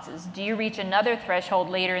responses. Do you reach another threshold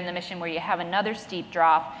later in the mission where you have another steep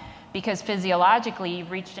drop because physiologically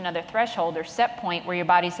you've reached another threshold or set point where your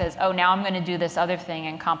body says, oh, now I'm going to do this other thing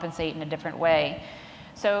and compensate in a different way?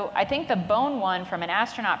 So I think the bone one from an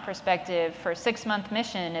astronaut perspective for a 6-month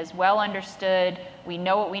mission is well understood. We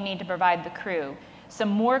know what we need to provide the crew. Some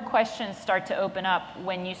more questions start to open up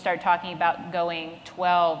when you start talking about going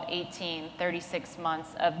 12, 18, 36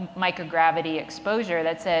 months of microgravity exposure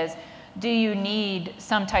that says, do you need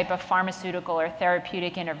some type of pharmaceutical or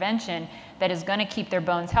therapeutic intervention that is going to keep their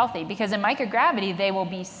bones healthy? Because in microgravity, they will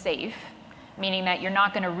be safe, meaning that you're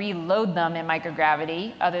not going to reload them in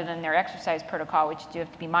microgravity other than their exercise protocol, which you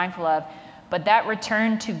have to be mindful of. But that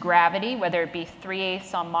return to gravity, whether it be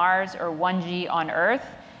 3/8 on Mars or 1G on Earth,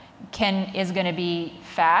 is going to be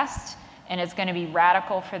fast, and it's going to be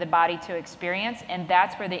radical for the body to experience, and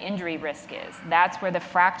that's where the injury risk is. That's where the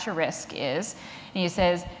fracture risk is. And he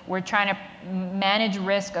says, we're trying to manage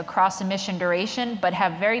risk across a mission duration, but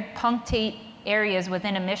have very punctate areas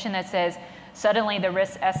within a mission that says, suddenly the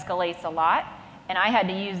risk escalates a lot, and I had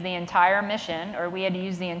to use the entire mission, or we had to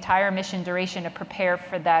use the entire mission duration to prepare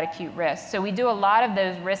for that acute risk. So we do a lot of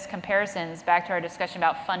those risk comparisons, back to our discussion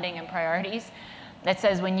about funding and priorities, that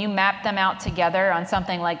says when you map them out together on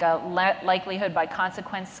something like a likelihood by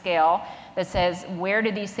consequence scale that says where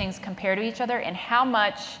do these things compare to each other and how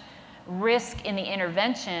much risk in the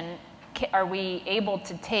intervention are we able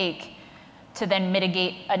to take to then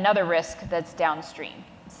mitigate another risk that's downstream.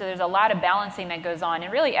 So there's a lot of balancing that goes on,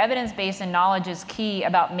 and really evidence-based and knowledge is key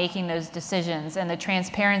about making those decisions, and the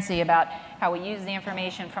transparency about how we use the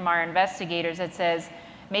information from our investigators that says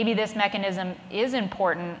maybe this mechanism is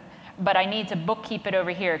important, but I need to bookkeep it over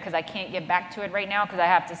here because I can't get back to it right now because I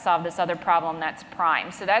have to solve this other problem that's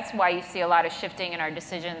prime. So that's why you see a lot of shifting in our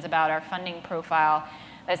decisions about our funding profile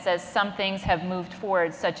that says some things have moved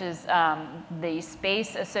forward, such as the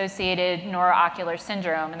space-associated neuroocular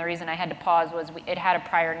syndrome. And the reason I had to pause was it had a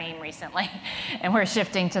prior name recently, and we're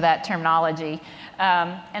shifting to that terminology.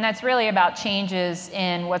 And that's really about changes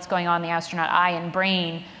in what's going on in the astronaut eye and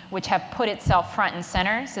brain, which have put itself front and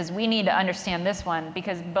center. It says we need to understand this one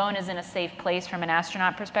because bone is in a safe place from an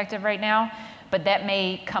astronaut perspective right now, but that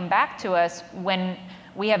may come back to us when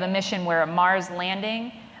we have a mission where a Mars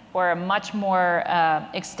landing or a much more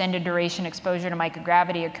extended duration exposure to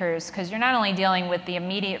microgravity occurs, because you're not only dealing with the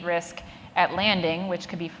immediate risk at landing, which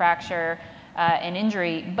could be fracture and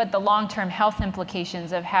injury, but the long-term health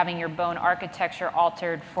implications of having your bone architecture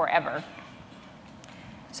altered forever.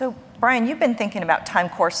 So Brian, you've been thinking about time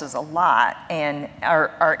courses a lot and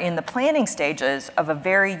are in the planning stages of a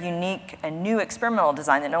very unique and new experimental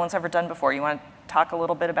design that no one's ever done before. You want to talk a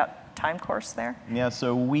little bit about time course there? Yeah,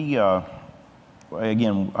 so we,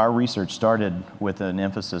 again, our research started with an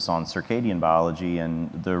emphasis on circadian biology and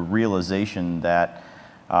the realization that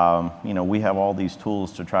we have all these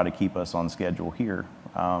tools to try to keep us on schedule here.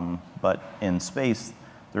 But in space,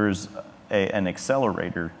 there's an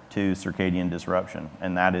accelerator to circadian disruption,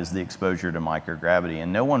 and that is the exposure to microgravity.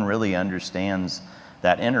 And no one really understands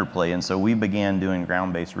that interplay. And so we began doing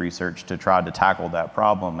ground-based research to try to tackle that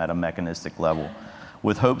problem at a mechanistic level,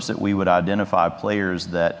 with hopes that we would identify players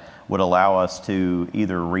that would allow us to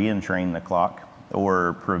either re-entrain the clock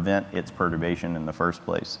or prevent its perturbation in the first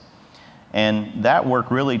place. And that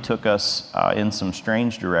work really took us in some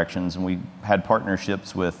strange directions, and we had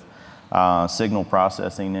partnerships with signal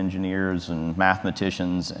processing engineers and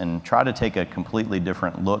mathematicians and try to take a completely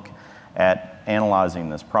different look at analyzing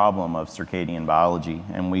this problem of circadian biology.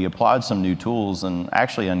 And we applied some new tools and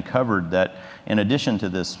actually uncovered that in addition to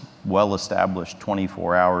this well-established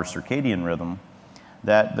 24-hour circadian rhythm,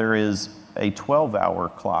 that there is a 12-hour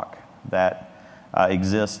clock that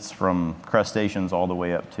exists from crustaceans all the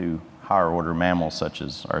way up to higher order mammals such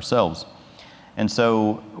as ourselves. And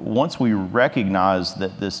so once we recognized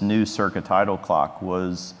that this new circadian clock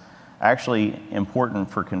was actually important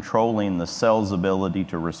for controlling the cell's ability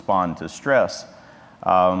to respond to stress,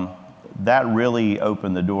 that really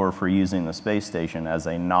opened the door for using the space station as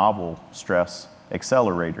a novel stress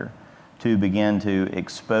accelerator to begin to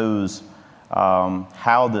expose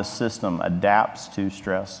how the system adapts to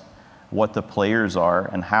stress, what the players are,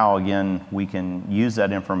 and how, again, we can use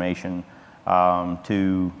that information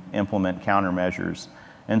to implement countermeasures.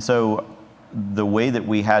 And so the way that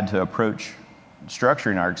we had to approach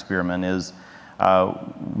structuring our experiment is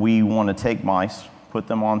we want to take mice, put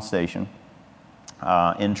them on station,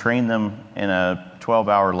 entrain them in a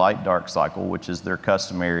 12-hour light-dark cycle, which is their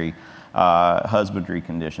customary husbandry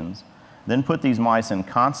conditions. Then put these mice in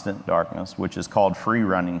constant darkness, which is called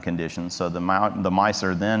free-running conditions. So the mice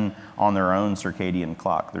are then on their own circadian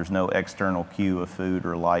clock. There's no external cue of food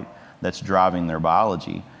or light that's driving their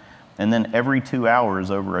biology. And then every 2 hours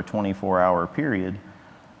over a 24-hour period,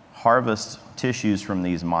 harvest tissues from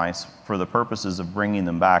these mice for the purposes of bringing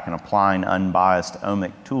them back and applying unbiased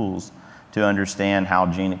omic tools to understand how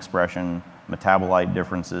gene expression, metabolite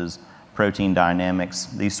differences, protein dynamics,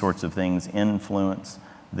 these sorts of things influence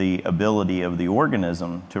the ability of the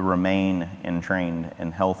organism to remain entrained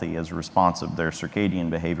and healthy as a response of their circadian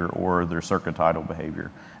behavior or their circadian behavior,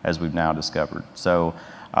 as we've now discovered. So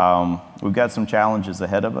we've got some challenges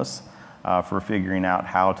ahead of us for figuring out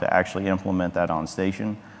how to actually implement that on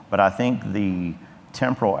station. But I think the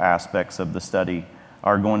temporal aspects of the study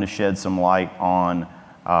are going to shed some light on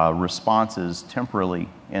responses temporally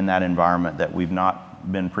in that environment that we've not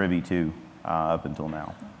been privy to up until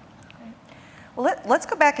now. Well, let's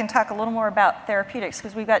go back and talk a little more about therapeutics,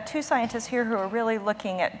 because we've got two scientists here who are really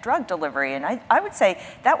looking at drug delivery. And I would say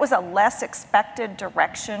that was a less expected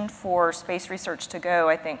direction for space research to go,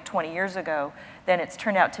 I think, 20 years ago than it's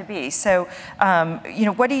turned out to be. So,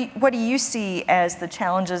 what do you see as the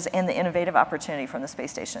challenges and the innovative opportunity from the space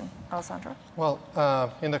station? Alessandro? Well,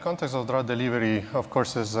 in the context of drug delivery, of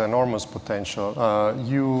course, there's enormous potential.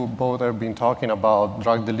 You both have been talking about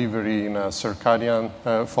drug delivery in a circadian,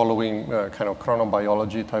 following kind of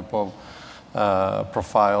chronobiology type of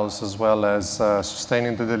profiles, as well as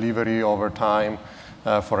sustaining the delivery over time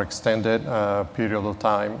for extended period of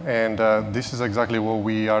time. And this is exactly what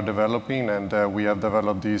we are developing, and we have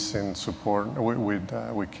developed this in support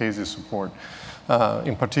with Casey's support.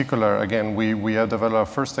 In particular, again, we have developed our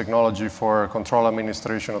first technology for control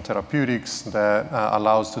administration of therapeutics that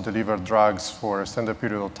allows to deliver drugs for extended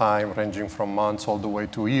period of time, ranging from months all the way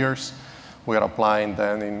to years. We are applying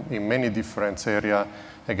them in many different areas.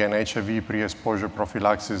 Again, HIV pre-exposure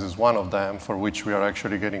prophylaxis is one of them, for which we are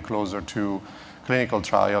actually getting closer to clinical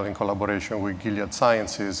trial in collaboration with Gilead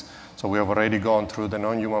Sciences. So we have already gone through the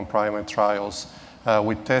non-human primate trials.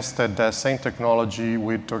 We tested that same technology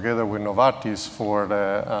together with Novartis for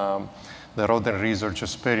the rodent research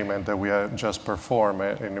experiment that we had just performed,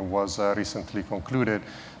 and it was recently concluded,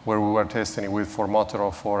 where we were testing it with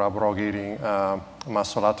formoterol for abrogating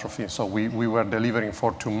muscle atrophy. So we were delivering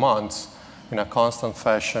for 2 months in a constant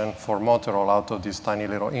fashion formoterol out of these tiny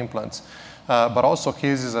little implants. But also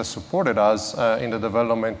Casey has supported us in the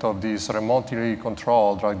development of these remotely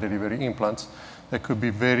controlled drug delivery implants that could be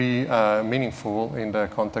very meaningful in the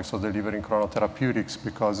context of delivering chronotherapeutics,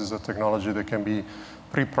 because it's a technology that can be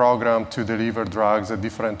pre-programmed to deliver drugs at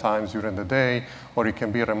different times during the day, or it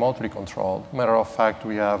can be remotely controlled. Matter of fact,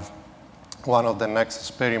 we have one of the next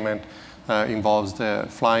experiment involves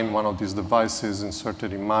flying one of these devices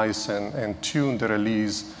inserted in mice and tune the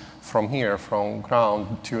release from here, from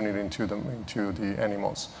ground, tune it into the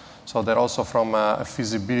animals. So that also from a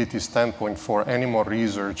feasibility standpoint for animal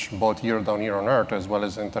research, both here down here on Earth as well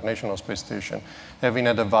as the International Space Station, having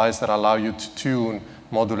a device that allows you to tune,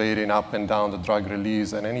 modulating up and down the drug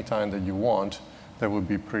release at any time that you want, that would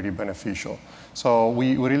be pretty beneficial. So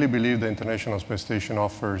we really believe the International Space Station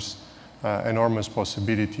offers enormous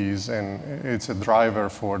possibilities, and it's a driver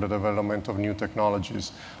for the development of new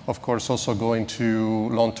technologies. Of course, also going to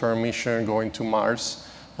long-term mission, going to Mars.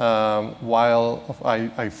 While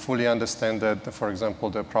I fully understand that, for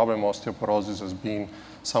example, the problem of osteoporosis has been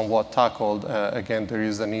somewhat tackled, again, there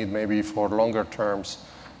is a need maybe for longer terms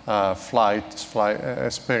flight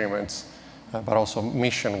experiments, but also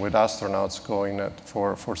mission with astronauts going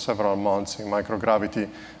for several months in microgravity.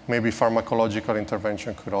 Maybe pharmacological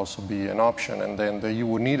intervention could also be an option, and then you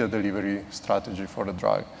would need a delivery strategy for the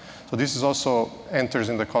drug. So this is also enters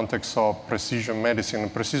in the context of precision medicine. In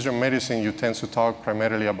precision medicine, you tend to talk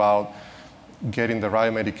primarily about getting the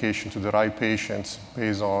right medication to the right patients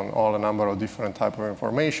based on all a number of different types of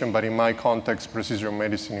information. But in my context, precision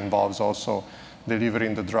medicine involves also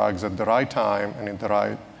delivering the drugs at the right time and in the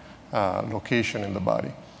right location in the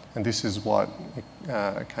body. And this is what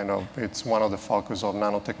it's one of the focus of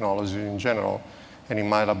nanotechnology in general, and in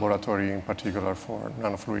my laboratory in particular for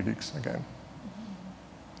nanofluidics again.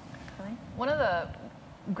 One of the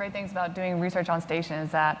great things about doing research on station is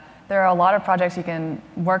that there are a lot of projects you can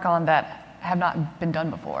work on that have not been done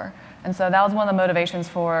before. And so that was one of the motivations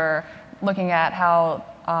for looking at how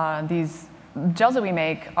these gels that we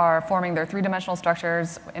make are forming their three-dimensional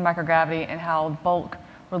structures in microgravity, and how bulk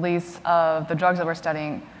release of the drugs that we're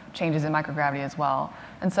studying changes in microgravity as well.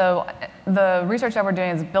 And so the research that we're doing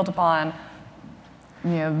is built upon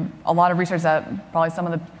a lot of research that probably some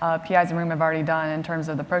of the PIs in the room have already done in terms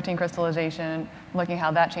of the protein crystallization, looking how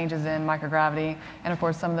that changes in microgravity, and of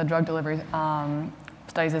course some of the drug delivery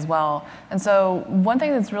studies as well. And so one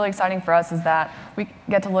thing that's really exciting for us is that we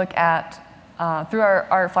get to look at, through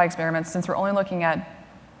our flight experiments, since we're only looking at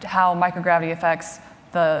how microgravity affects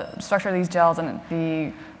the structure of these gels and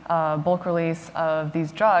the bulk release of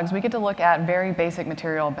these drugs, we get to look at very basic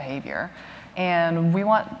material behavior. And we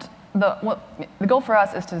want the goal for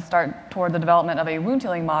us is to start toward the development of a wound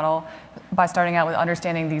healing model by starting out with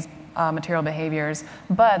understanding these material behaviors.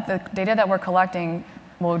 But the data that we're collecting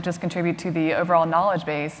will just contribute to the overall knowledge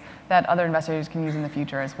base that other investigators can use in the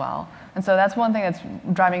future as well. And so that's one thing that's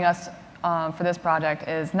driving us for this project,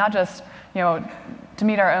 is not just to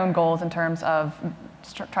meet our own goals in terms of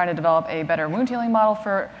trying to develop a better wound healing model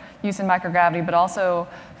for use in microgravity, but also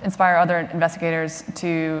inspire other investigators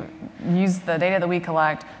to use the data that we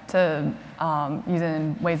collect to use it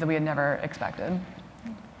in ways that we had never expected.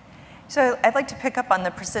 So I'd like to pick up on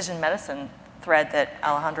the precision medicine thread that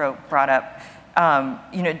Alejandro brought up.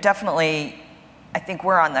 Definitely, I think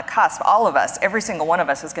we're on the cusp. All of us, every single one of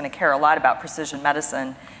us, is going to care a lot about precision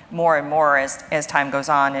medicine more and more as time goes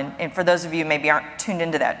on. And for those of you who maybe aren't tuned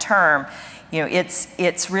into that term,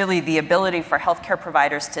 it's really the ability for healthcare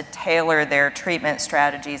providers to tailor their treatment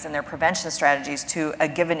strategies and their prevention strategies to a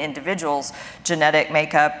given individual's genetic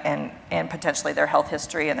makeup and potentially their health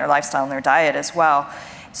history and their lifestyle and their diet as well,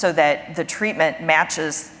 so that the treatment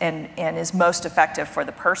matches and is most effective for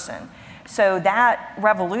the person. So that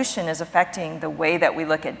revolution is affecting the way that we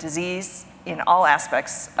look at disease in all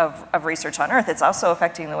aspects of research on Earth. It's also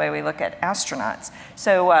affecting the way we look at astronauts.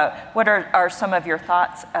 So what are some of your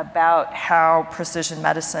thoughts about how precision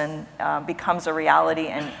medicine becomes a reality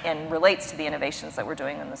and relates to the innovations that we're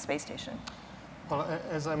doing on the space station? Well,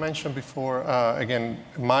 as I mentioned before, again,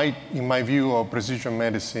 in my view of precision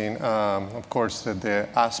medicine, of course,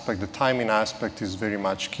 the timing aspect is very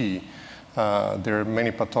much key. There are many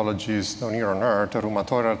pathologies down here on Earth,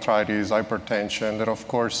 rheumatoid arthritis, hypertension, that of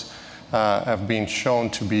course have been shown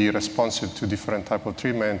to be responsive to different type of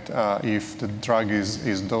treatment if the drug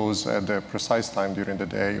is dosed at the precise time during the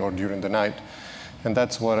day or during the night. And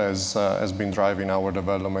that's what has been driving our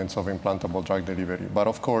developments of implantable drug delivery. But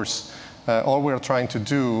of course, all we're trying to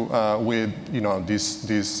do with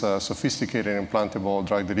this sophisticated implantable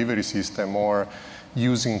drug delivery system, or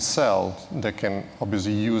using cells that can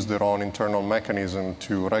obviously use their own internal mechanism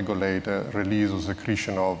to regulate the release or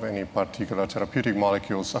secretion of any particular therapeutic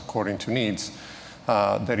molecules according to needs,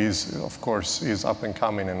 that is, of course, is up and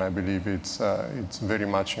coming, and I believe it's very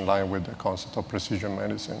much in line with the concept of precision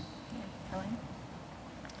medicine.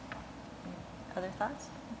 Other thoughts?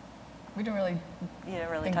 We don't really You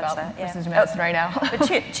don't really think touch about that. Yeah. precision medicine right now.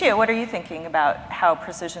 But Chia, what are you thinking about how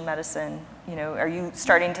precision medicine, are you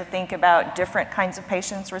starting to think about different kinds of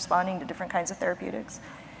patients responding to different kinds of therapeutics?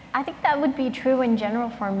 I think that would be true in general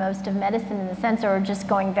for most of medicine in the sense, or just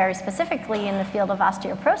going very specifically in the field of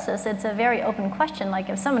osteoporosis. It's a very open question. Like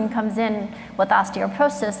if someone comes in with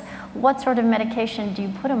osteoporosis, what sort of medication do you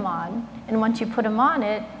put them on? And once you put them on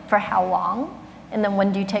it, for how long? And then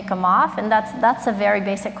when do you take them off? And that's a very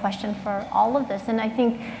basic question for all of this. And I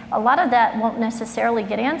think a lot of that won't necessarily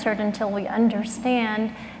get answered until we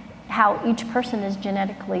understand how each person is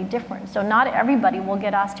genetically different. So not everybody will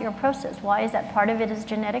get osteoporosis. Why is that? Part of it is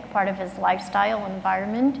genetic, part of it is lifestyle,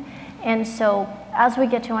 environment. And so as we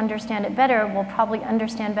get to understand it better, we'll probably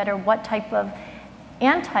understand better what type of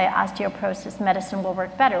anti-osteoporosis medicine will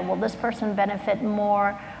work better. Will this person benefit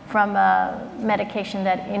more from a medication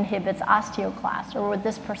that inhibits osteoclast, or would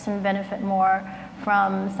this person benefit more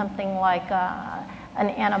from something like an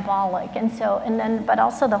anabolic? But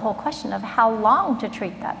also the whole question of how long to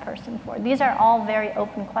treat that person for. These are all very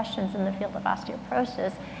open questions in the field of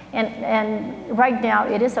osteoporosis. And right now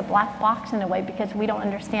it is a black box in a way, because we don't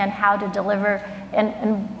understand how to deliver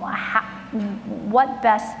and what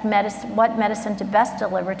medicine to best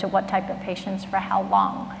deliver to what type of patients for how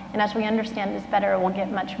long. And as we understand this better, we'll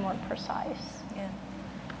get much more precise. Yeah.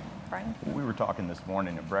 Brian? We were talking this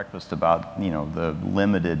morning at breakfast about, the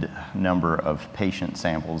limited number of patient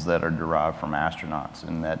samples that are derived from astronauts,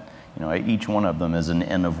 and that, each one of them is an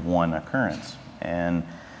N of 1 occurrence. And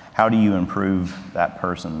how do you improve that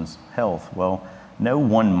person's health? Well, no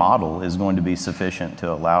one model is going to be sufficient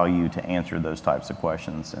to allow you to answer those types of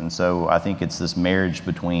questions. And so I think it's this marriage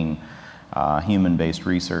between human-based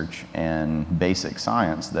research and basic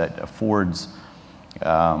science that affords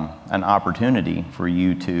an opportunity for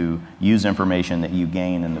you to use information that you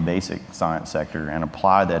gain in the basic science sector and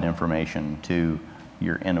apply that information to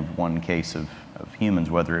your N of 1 case of humans,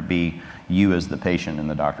 whether it be you as the patient in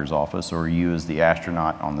the doctor's office or you as the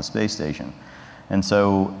astronaut on the space station. And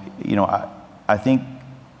so, I think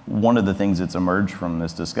one of the things that's emerged from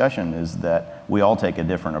this discussion is that we all take a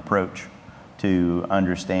different approach to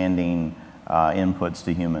understanding inputs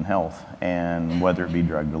to human health, and whether it be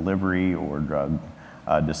drug delivery or drug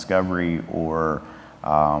discovery or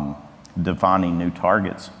defining new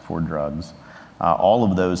targets for drugs, all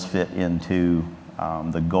of those fit into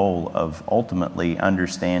the goal of ultimately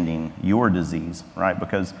understanding your disease, right?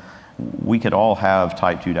 Because we could all have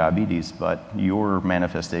type 2 diabetes, but your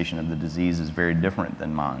manifestation of the disease is very different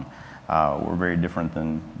than mine. We're very different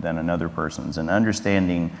than another person's. And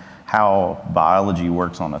understanding how biology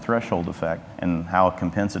works on a threshold effect and how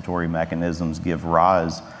compensatory mechanisms give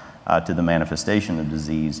rise to the manifestation of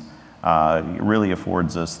disease really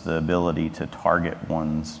affords us the ability to target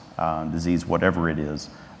one's disease, whatever it is,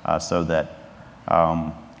 so that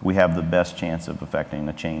we have the best chance of affecting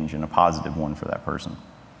a change and a positive one for that person.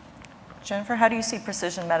 Jennifer, how do you see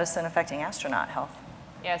precision medicine affecting astronaut health?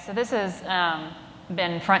 Yeah, so this has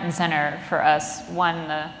been front and center for us. One,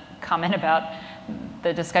 the comment about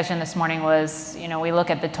the discussion this morning was, we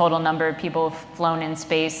look at the total number of people flown in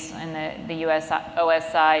space, and the US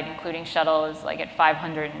OS side, including shuttle, is like at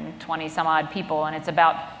 520 some odd people, and it's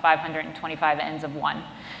about 525 Ns of 1.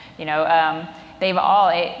 They've all,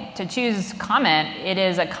 to choose comment, it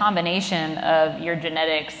is a combination of your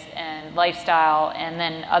genetics and lifestyle and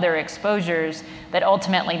then other exposures that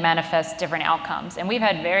ultimately manifest different outcomes. And we've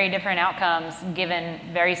had very different outcomes given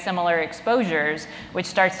very similar exposures, which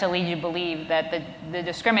starts to lead you to believe that the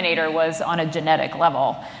discriminator was on a genetic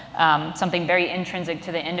level, something very intrinsic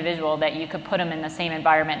to the individual, that you could put them in the same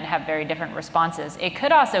environment and have very different responses. It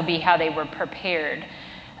could also be how they were prepared.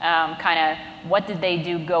 Kind of what did they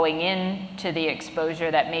do going into the exposure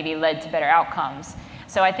that maybe led to better outcomes.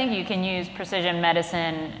 So I think you can use precision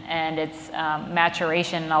medicine and its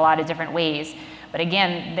maturation in a lot of different ways. But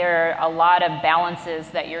again, there are a lot of balances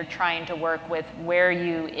that you're trying to work with, where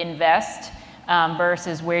you invest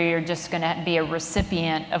versus where you're just going to be a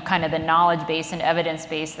recipient of kind of the knowledge base and evidence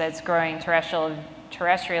base that's growing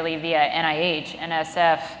terrestrially via NIH,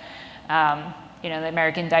 NSF, the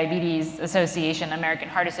American Diabetes Association, American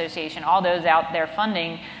Heart Association, all those out there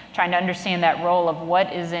funding, trying to understand that role of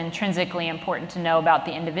what is intrinsically important to know about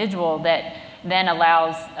the individual that then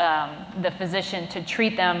allows the physician to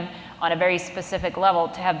treat them on a very specific level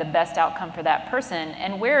to have the best outcome for that person.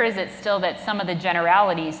 And where is it still that some of the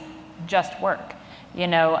generalities just work?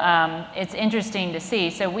 It's interesting to see.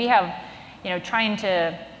 So we have, trying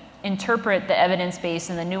to interpret the evidence base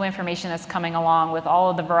and the new information that's coming along with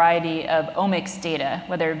all of the variety of omics data,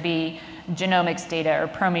 whether it be genomics data or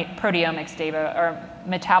proteomics data or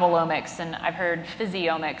metabolomics, and I've heard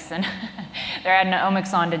physiomics, and they're adding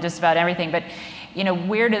omics on to just about everything. But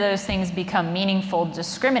where do those things become meaningful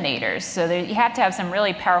discriminators? So you have to have some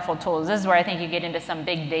really powerful tools. This is where I think you get into some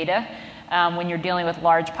big data when you're dealing with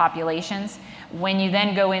large populations. When you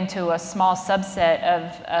then go into a small subset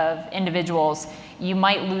of individuals, you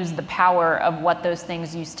might lose the power of what those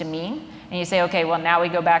things used to mean. And you say, okay, well, now we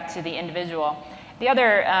go back to the individual. The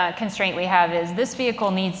other constraint we have is this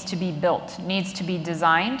vehicle needs to be built, needs to be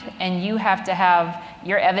designed, and you have to have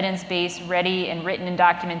your evidence base ready and written in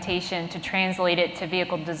documentation to translate it to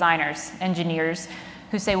vehicle designers, engineers,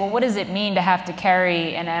 who say, well, what does it mean to have to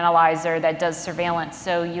carry an analyzer that does surveillance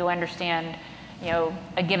so you understand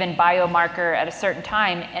a given biomarker at a certain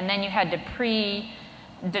time, and then you had to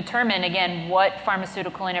predetermine, again, what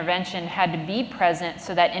pharmaceutical intervention had to be present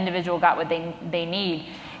so that individual got what they need.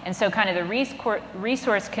 And so kind of the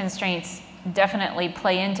resource constraints definitely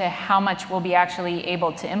play into how much we'll be actually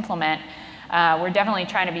able to implement. We're definitely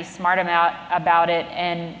trying to be smart about it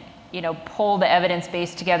and pull the evidence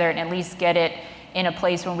base together and at least get it in a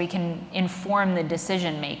place where we can inform the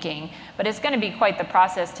decision making. But it's going to be quite the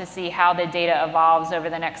process to see how the data evolves over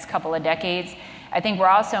the next couple of decades. I think we're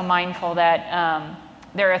also mindful that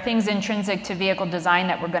there are things intrinsic to vehicle design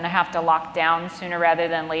that we're going to have to lock down sooner rather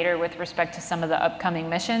than later with respect to some of the upcoming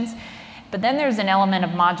missions. But then there's an element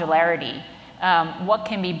of modularity. What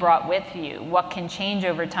can be brought with you? What can change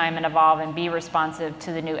over time and evolve and be responsive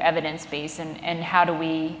to the new evidence base? And how do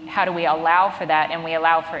we allow for that and we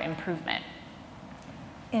allow for improvement?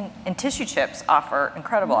 And tissue chips offer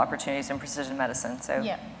incredible opportunities in precision medicine. So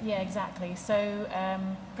yeah, exactly. So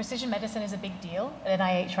precision medicine is a big deal at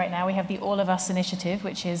NIH right now. We have the All of Us initiative,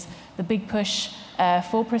 which is the big push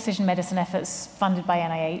for precision medicine efforts funded by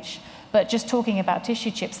NIH. But just talking about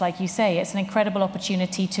tissue chips, like you say, it's an incredible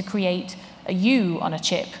opportunity to create a you on a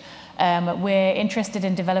chip. We're interested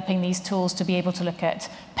in developing these tools to be able to look at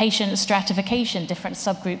patient stratification, different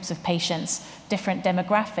subgroups of patients, different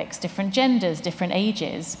demographics, different genders, different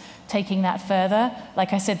ages. Taking that further,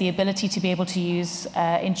 like I said, the ability to be able to use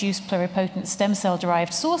induced pluripotent stem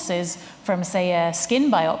cell-derived sources from, say, a skin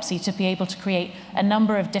biopsy to be able to create a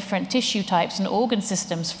number of different tissue types and organ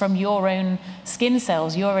systems from your own skin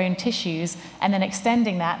cells, your own tissues, and then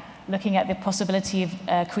extending that, looking at the possibility of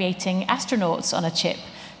creating astronauts on a chip,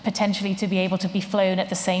 potentially to be able to be flown at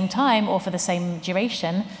the same time or for the same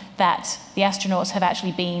duration that the astronauts have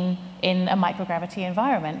actually been in a microgravity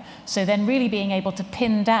environment. So then really being able to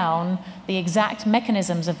pin down the exact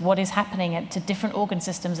mechanisms of what is happening to different organ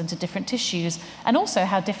systems and to different tissues, and also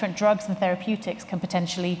how different drugs and therapeutics can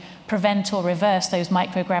potentially prevent or reverse those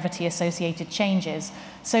microgravity-associated changes.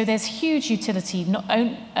 So there's huge utility,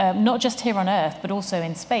 not just here on Earth, but also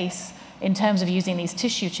in space, in terms of using these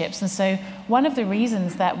tissue chips. And so one of the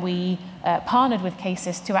reasons that we partnered with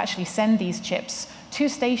CASIS to actually send these chips to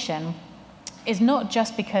station is not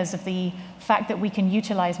just because of the fact that we can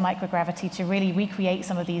utilize microgravity to really recreate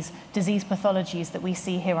some of these disease pathologies that we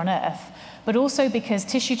see here on Earth, but also because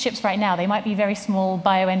tissue chips right now, they might be very small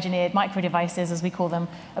bioengineered micro devices, as we call them,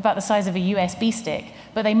 about the size of a USB stick,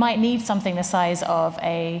 but they might need something the size of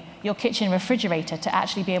your kitchen refrigerator to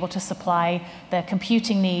actually be able to supply the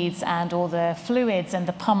computing needs and all the fluids and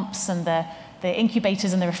the pumps and the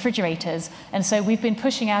incubators and the refrigerators. And so we've been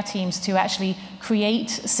pushing our teams to actually create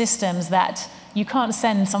systems that you can't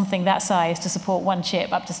send something that size to support one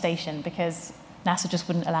chip up to station because NASA just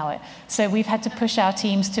wouldn't allow it. So we've had to push our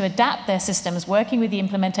teams to adapt their systems, working with the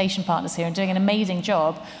implementation partners here and doing an amazing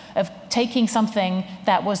job of taking something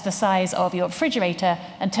that was the size of your refrigerator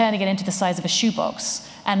and turning it into the size of a shoebox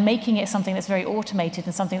and making it something that's very automated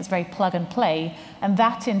and something that's very plug and play. And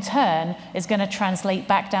that in turn is going to translate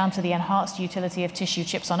back down to the enhanced utility of tissue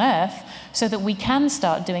chips on Earth so that we can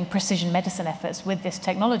start doing precision medicine efforts with this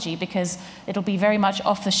technology, because it'll be very much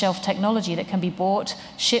off-the-shelf technology that can be bought,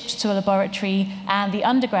 shipped to a laboratory, and the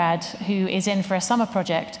undergrad who is in for a summer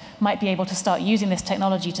project might be able to start using this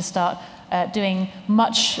technology to start doing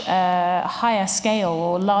much higher scale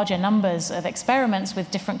or larger numbers of experiments with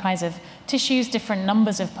different kinds of tissues, different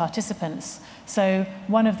numbers of participants. So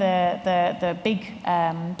one of the big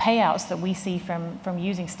payouts that we see from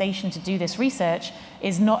using station to do this research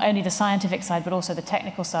is not only the scientific side, but also the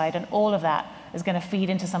technical side, and all of that is going to feed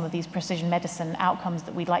into some of these precision medicine outcomes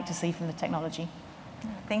that we'd like to see from the technology.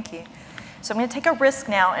 Thank you. So I'm going to take a risk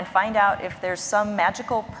now and find out if there's some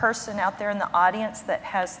magical person out there in the audience that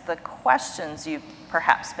has the questions you've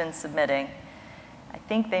perhaps been submitting. I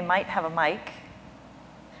think they might have a mic.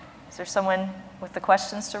 Is there someone with the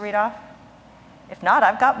questions to read off? If not,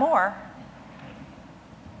 I've got more.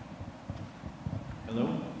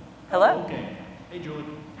 Hello? Hello? Okay. Hey, Julie.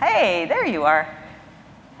 Hey, there you are.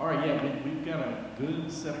 All right, yeah, we've got a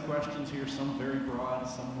good set of questions here, some very broad,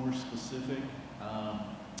 some more specific.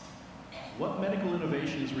 What medical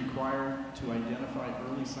innovation is required to identify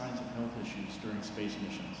early signs of health issues during space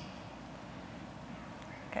missions?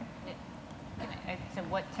 Okay. So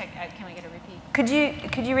what tech, can we get a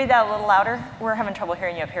repeat? Could you read that a little louder? We're having trouble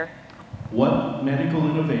hearing you up here. What medical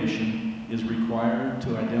innovation is required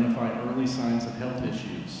to identify early signs of health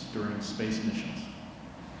issues during space missions?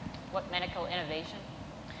 What medical innovation?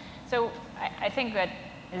 So I think that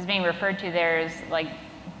is being referred to there is like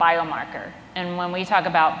biomarker. And when we talk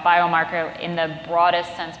about biomarker in the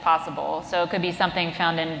broadest sense possible, so it could be something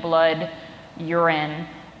found in blood, urine,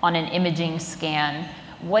 on an imaging scan.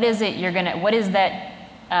 What is it what is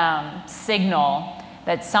that signal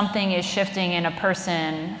that something is shifting in a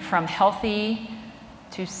person from healthy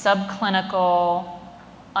to subclinical,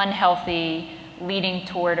 unhealthy, leading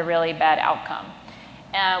toward a really bad outcome?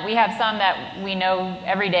 We have some that we know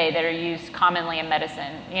every day that are used commonly in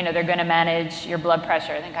medicine. You know, they're going to manage your blood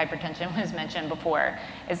pressure. I think hypertension was mentioned before.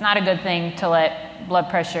 It's not a good thing to let blood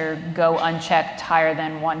pressure go unchecked higher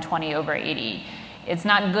than 120/80. It's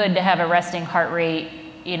not good to have a resting heart rate,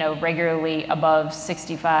 you know, regularly above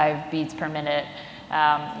 65 beats per minute.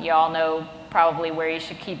 You all know probably where you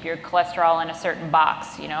should keep your cholesterol in a certain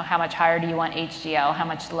box. You know, how much higher do you want HDL? How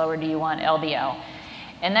much lower do you want LDL?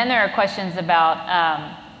 And then there are questions about,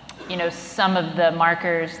 you know, some of the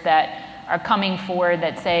markers that are coming forward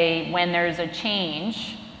that say when there's a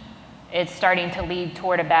change, it's starting to lead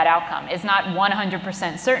toward a bad outcome. It's not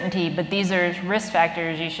 100% certainty, but these are risk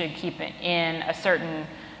factors you should keep in a certain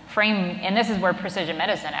frame. And this is where precision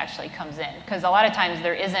medicine actually comes in, because a lot of times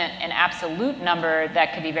there isn't an absolute number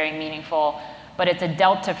that could be very meaningful, but it's a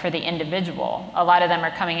delta for the individual. A lot of them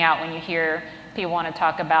are coming out when you hear people want to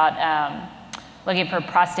talk about looking for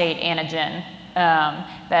prostate antigen,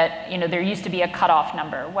 that, you know, there used to be a cutoff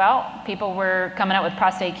number. Well, people were coming out with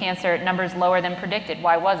prostate cancer at numbers lower than predicted.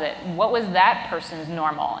 Why was it? What was that person's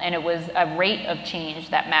normal? And it was a rate of change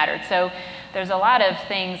that mattered. So there's a lot of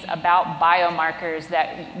things about biomarkers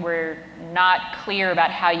that we're not clear about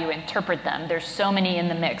how you interpret them. There's so many in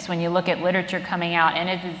the mix when you look at literature coming out, and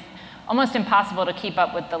it is almost impossible to keep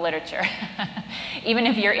up with the literature, even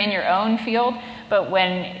if you're in your own field. But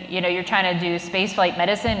when, you know, you're trying to do spaceflight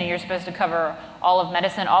medicine and you're supposed to cover all of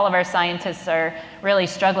medicine, all of our scientists are really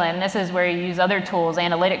struggling. And this is where you use other tools,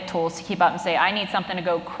 analytic tools, to keep up and say, I need something to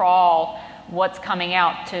go crawl what's coming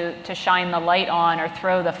out to shine the light on or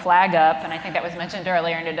throw the flag up. And I think that was mentioned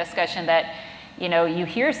earlier in the discussion that, you know, you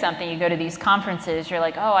hear something, you go to these conferences, you're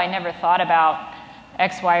like, oh, I never thought about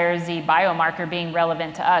X, Y, or Z biomarker being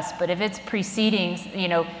relevant to us. But if it's preceding, you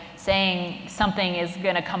know, saying something is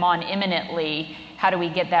going to come on imminently, how do we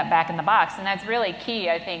get that back in the box? And that's really key,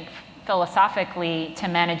 I think, philosophically, to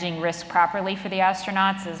managing risk properly for the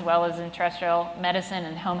astronauts, as well as in terrestrial medicine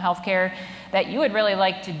and home health care, that you would really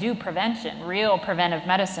like to do prevention, real preventive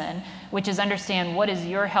medicine, which is understand what is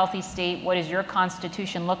your healthy state, what does your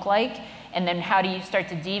constitution look like, and then how do you start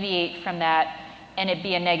to deviate from that and it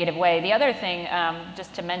be a negative way. The other thing,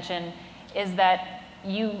 just to mention, is that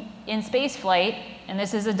you, in space flight, and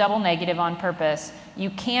this is a double negative on purpose, you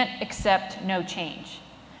can't accept no change,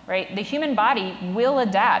 right? The human body will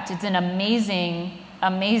adapt. It's an amazing,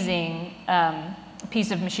 amazing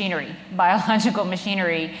piece of machinery, biological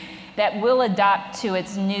machinery, that will adapt to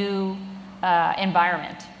its new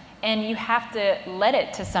environment. And you have to let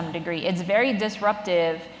it to some degree. It's very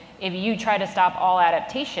disruptive if you try to stop all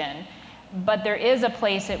adaptation. But there is a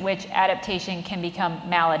place at which adaptation can become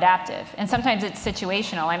maladaptive. And sometimes it's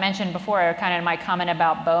situational. I mentioned before, kind of my comment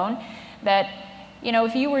about bone, that, you know,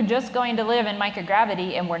 if you were just going to live in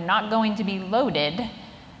microgravity and were not going to be loaded,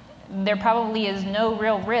 there probably is no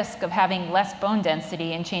real risk of having less bone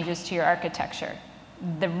density and changes to your architecture.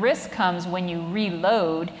 The risk comes when you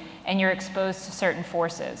reload and you're exposed to certain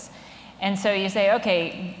forces. And so you say,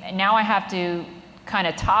 okay, now I have to kind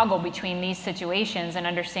of toggle between these situations and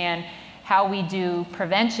understand how we do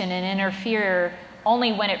prevention and interfere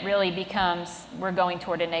only when it really becomes we're going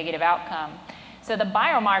toward a negative outcome. So the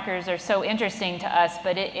biomarkers are so interesting to us,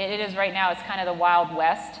 but it is right now, it's kind of the Wild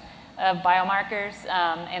West of biomarkers,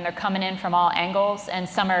 and they're coming in from all angles, and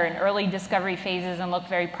some are in early discovery phases and look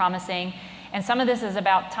very promising. And some of this is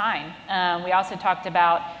about time. We also talked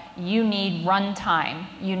about you need runtime.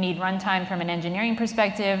 You need runtime from an engineering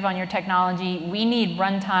perspective on your technology. We need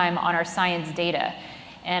runtime on our science data.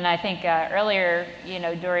 And I think earlier, you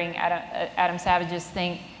know, during Adam Savage's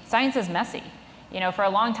thing, science is messy. You know, for a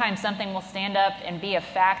long time, something will stand up and be a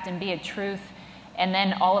fact and be a truth, and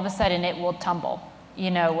then all of a sudden it will tumble.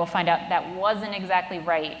 You know, we'll find out that wasn't exactly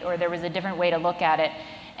right, or there was a different way to look at it.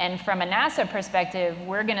 And from a NASA perspective,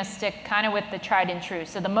 we're going to stick kind of with the tried and true.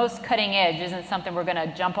 So the most cutting edge isn't something we're going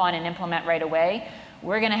to jump on and implement right away.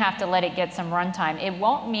 We're going to have to let it get some runtime. It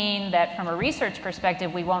won't mean that from a research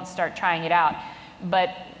perspective, we won't start trying it out. But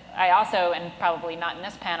I also, and probably not in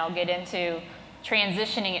this panel, get into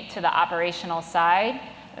transitioning it to the operational side.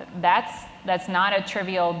 That's not a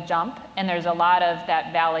trivial jump, and there's a lot of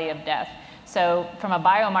that valley of death. So from a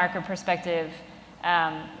biomarker perspective,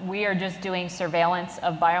 we are just doing surveillance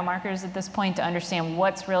of biomarkers at this point to understand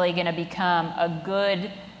what's really going to become a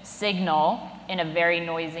good signal in a very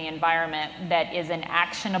noisy environment that is an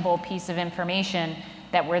actionable piece of information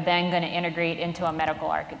that we're then going to integrate into a medical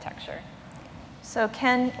architecture. So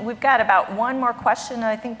Ken, we've got about one more question,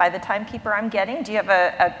 I think, by the timekeeper I'm getting. Do you have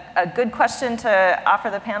a good question to offer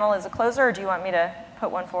the panel as a closer, or do you want me to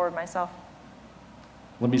put one forward myself?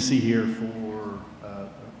 Let me see here for,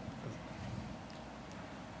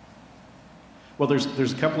 well,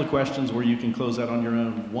 there's a couple of questions where you can close out on your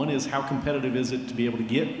own. One is, how competitive is it to be able to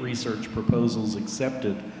get research proposals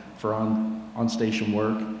accepted for on-station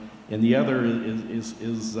work? And the other is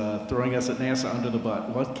throwing us at NASA under the bus.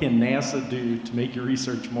 What can NASA do to make your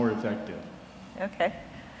research more effective? Okay.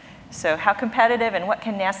 So how competitive and what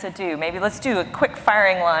can NASA do? Maybe let's do a quick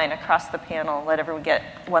firing line across the panel. Let everyone get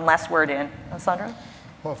one last word in. Alessandro?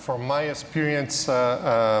 Well, from my experience,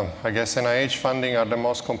 I guess NIH funding are the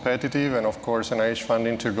most competitive, and of course NIH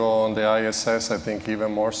funding to go on the ISS, I think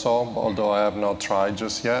even more so, although I have not tried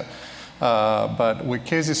just yet. But with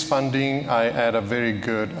CASIS funding, I had a very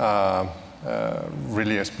good,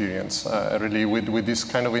 really experience, really with this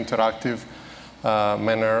kind of interactive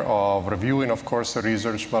manner of reviewing, of course, the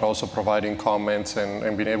research, but also providing comments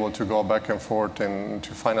and being able to go back and forth and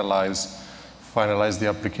to finalize the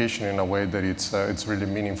application in a way that it's really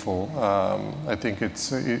meaningful. I think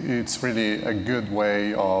it's really a good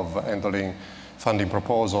way of handling funding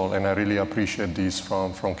proposal, and I really appreciate this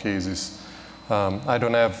from CASIS. I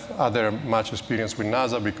don't have much experience with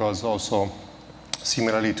NASA because also,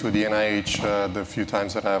 similarly to the NIH, the few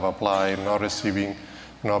times that I have applied,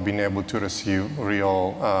 not being able to receive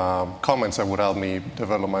real comments that would help me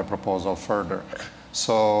develop my proposal further.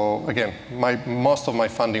 So again, most of my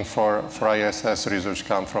funding for ISS research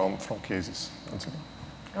comes from CASIS.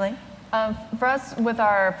 Elaine? For us, with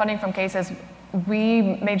our funding from CASIS, we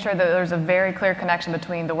made sure that there's a very clear connection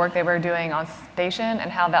between the work they were doing on station and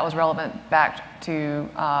how that was relevant back to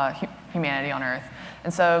humanity on Earth.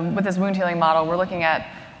 And so with this wound healing model, we're looking at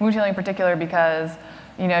wound healing in particular because,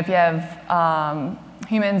 you know, if you have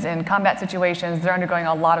humans in combat situations, they're undergoing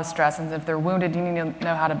a lot of stress, and if they're wounded, you need to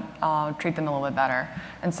know how to treat them a little bit better.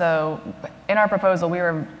 And so in our proposal, we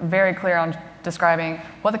were very clear on describing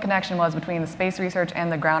what the connection was between the space research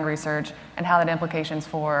and the ground research and how that implications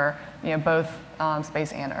for, you know, both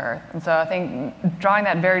space and Earth. And so I think drawing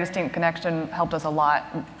that very distinct connection helped us a lot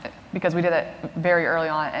because we did it very early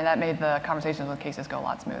on, and that made the conversations with CASIS go a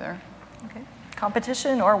lot smoother. Okay.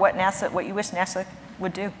 Competition or what you wish NASA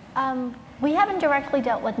would do? We haven't directly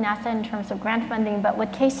dealt with NASA in terms of grant funding, but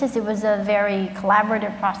with CASIS, it was a very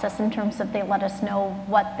collaborative process in terms of they let us know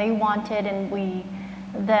what they wanted, and we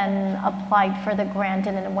then applied for the grant,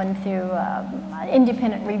 and then it went through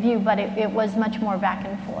independent review, but it was much more back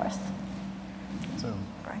and forth. So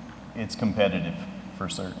it's competitive for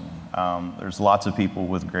certain. There's lots of people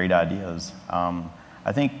with great ideas.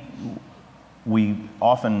 I think we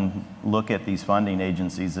often look at these funding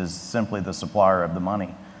agencies as simply the supplier of the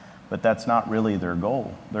money, but that's not really their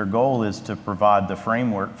goal. Their goal is to provide the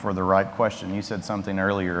framework for the right question. You said something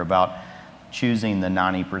earlier about choosing the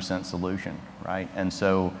 90% solution, right? And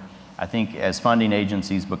so I think as funding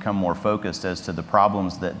agencies become more focused as to the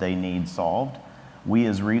problems that they need solved, we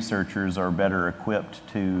as researchers are better equipped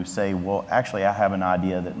to say, well, actually I have an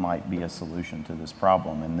idea that might be a solution to this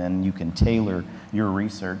problem, and then you can tailor your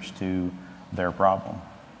research to their problem.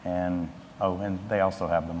 And and they also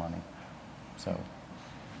have the money. So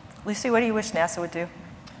Lucy, what do you wish NASA would do?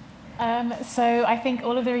 So I think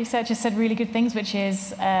all of the researchers said really good things, which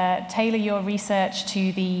is tailor your research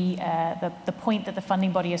to the point that the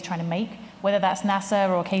funding body is trying to make, whether that's NASA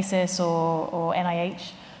or CASIS or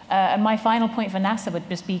NIH. And my final point for NASA would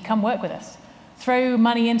just be, come work with us. Throw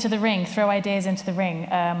money into the ring, throw ideas into the ring,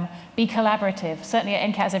 be collaborative. Certainly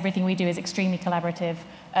at NCATS, everything we do is extremely collaborative.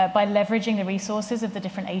 By leveraging the resources of the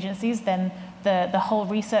different agencies, then the whole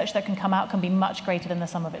research that can come out can be much greater than the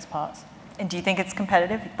sum of its parts. And do you think it's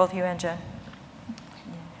competitive, both you and Jen?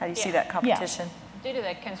 How do you see that competition? Due to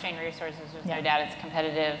the constrained resources, there's no doubt it's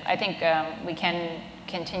competitive. I think we can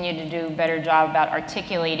continue to do a better job about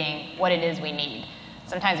articulating what it is we need.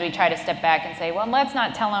 Sometimes we try to step back and say, well, let's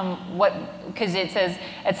not tell them what, because it says,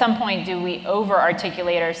 at some point, do we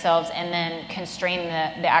over-articulate ourselves and then constrain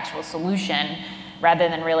the actual solution rather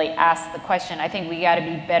than really ask the question? I think we got to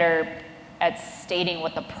be better at stating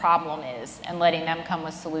what the problem is and letting them come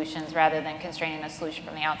with solutions rather than constraining the solution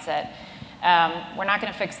from the outset. We're not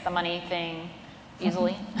going to fix the money thing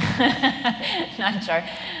easily. Not sure.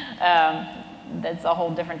 That's a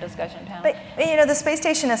whole different discussion panel. But you know, the space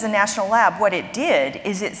station as a national lab, what it did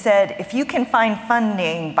is it said, if you can find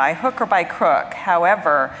funding by hook or by crook,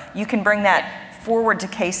 however, you can bring that forward to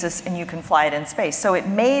CASIS and you can fly it in space. So it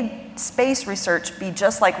made space research be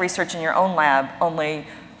just like research in your own lab, only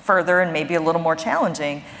further and maybe a little more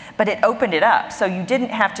challenging. But it opened it up, so you didn't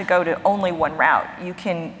have to go to only one route. You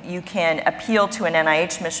can appeal to an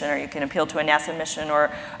NIH mission, or you can appeal to a NASA mission,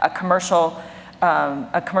 or a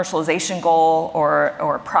commercialization goal,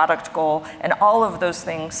 or a product goal, and all of those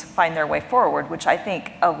things find their way forward, which I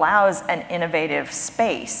think allows an innovative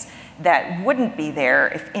space that wouldn't be there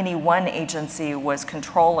if any one agency was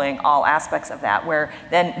controlling all aspects of that, where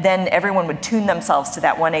then everyone would tune themselves to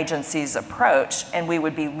that one agency's approach, and we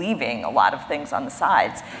would be leaving a lot of things on the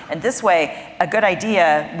sides. And this way, a good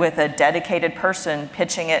idea with a dedicated person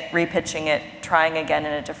pitching it, repitching it, trying again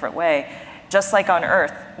in a different way, just like on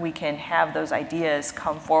Earth, we can have those ideas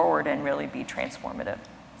come forward and really be transformative.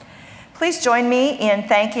 Please join me in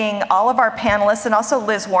thanking all of our panelists, and also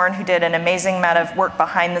Liz Warren, who did an amazing amount of work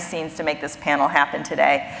behind the scenes to make this panel happen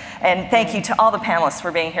today. And thank you to all the panelists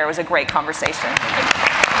for being here. It was a great conversation.